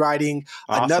going to be writing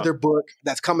another book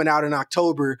that's coming out in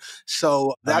October.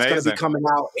 So that's going to be coming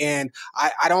out. And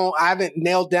I haven't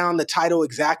nailed down the title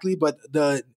exactly, but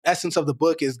the essence of the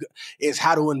book is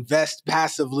how to invest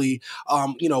passively,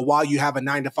 while you have a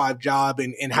 9-to-5 job,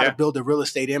 and how to build a real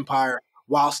estate empire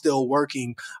while still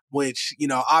working, which,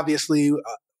 obviously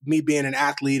me being an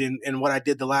athlete and what I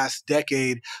did the last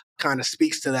decade kind of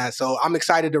speaks to that. So I'm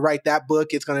excited to write that book.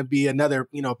 It's going to be another,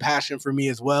 passion for me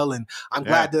as well. And I'm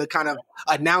glad to kind of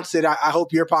announce it. I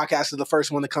hope your podcast is the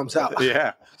first one that comes out.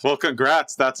 Yeah. Well,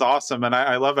 congrats. That's awesome. And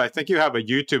I love it. I think you have a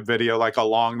YouTube video like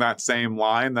along that same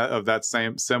line of that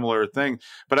same similar thing.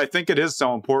 But I think it is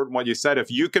so important what you said. If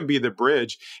you can be the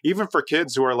bridge, even for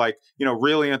kids who are like,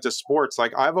 really into sports,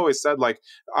 like I've always said, like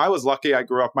I was lucky. I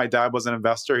grew up, my dad was an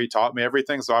investor. He taught me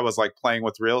everything. So I was like playing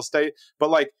with real estate, but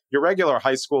like your regular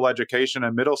high school education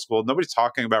and middle school, nobody's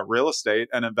talking about real estate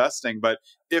and investing. But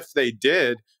if they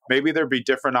did, maybe there'd be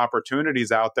different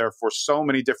opportunities out there for so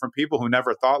many different people who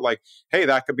never thought like, hey,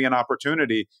 that could be an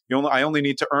opportunity. I only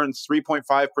need to earn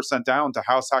 3.5% down to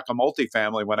house hack a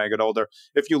multifamily when I get older.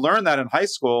 If you learn that in high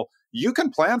school, you can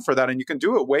plan for that and you can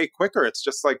do it way quicker. It's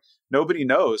just like nobody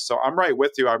knows. So I'm right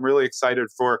with you. I'm really excited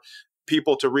for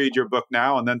people to read your book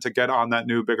now and then to get on that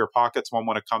new Bigger Pockets one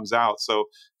when it comes out. So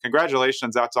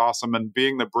congratulations. That's awesome. And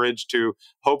being the bridge to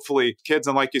hopefully kids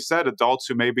and, like you said, adults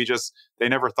who maybe just, they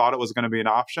never thought it was going to be an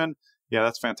option. Yeah,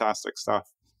 that's fantastic stuff.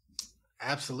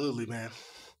 Absolutely, man.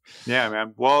 Yeah,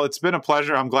 man. Well, it's been a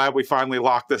pleasure. I'm glad we finally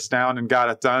locked this down and got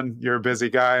it done. You're a busy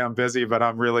guy. I'm busy, but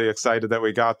I'm really excited that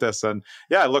we got this. And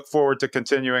yeah, I look forward to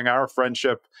continuing our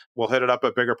friendship. We'll hit it up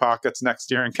at Bigger Pockets next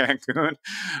year in Cancun.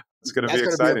 It's going to be exciting.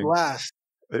 That's going to be a blast.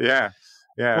 Yeah.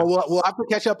 Yeah. Well, we'll have to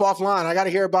catch up offline. I got to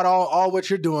hear about all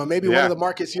what you're doing. Maybe one of the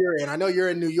markets you're in. I know you're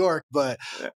in New York, but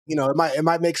it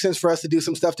might make sense for us to do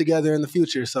some stuff together in the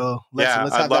future. So let's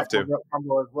have I'd love that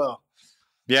combo as well.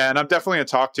 Yeah, and I'm definitely going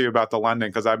to talk to you about the lending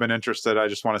because I've been interested. I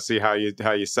just want to see how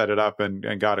you set it up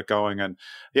and got it going. And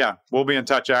yeah, we'll be in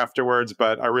touch afterwards.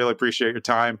 But I really appreciate your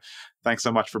time. Thanks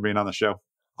so much for being on the show.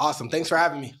 Awesome. Thanks for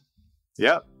having me.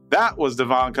 Yep. That was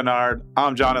Devon Kennard.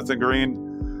 I'm Jonathan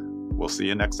Green. We'll see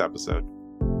you next episode.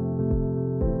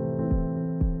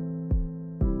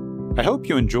 I hope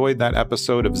you enjoyed that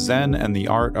episode of Zen and the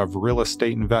Art of Real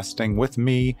Estate Investing with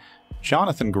me,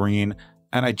 Jonathan Green.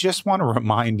 And I just want to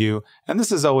remind you, and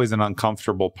this is always an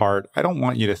uncomfortable part, I don't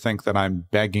want you to think that I'm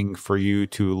begging for you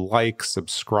to like,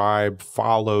 subscribe,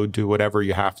 follow, do whatever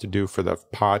you have to do for the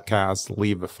podcast,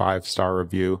 leave a 5-star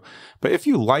review. But if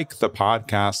you like the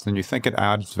podcast and you think it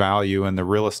adds value in the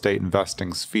real estate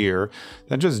investing sphere,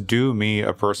 then just do me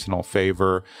a personal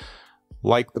favor.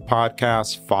 Like the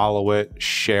podcast, follow it,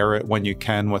 share it when you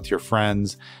can with your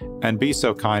friends, and be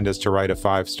so kind as to write a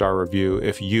 5-star review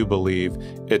if you believe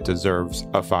it deserves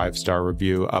a 5-star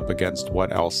review up against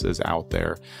what else is out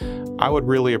there. I would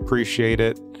really appreciate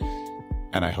it,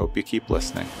 and I hope you keep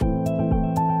listening.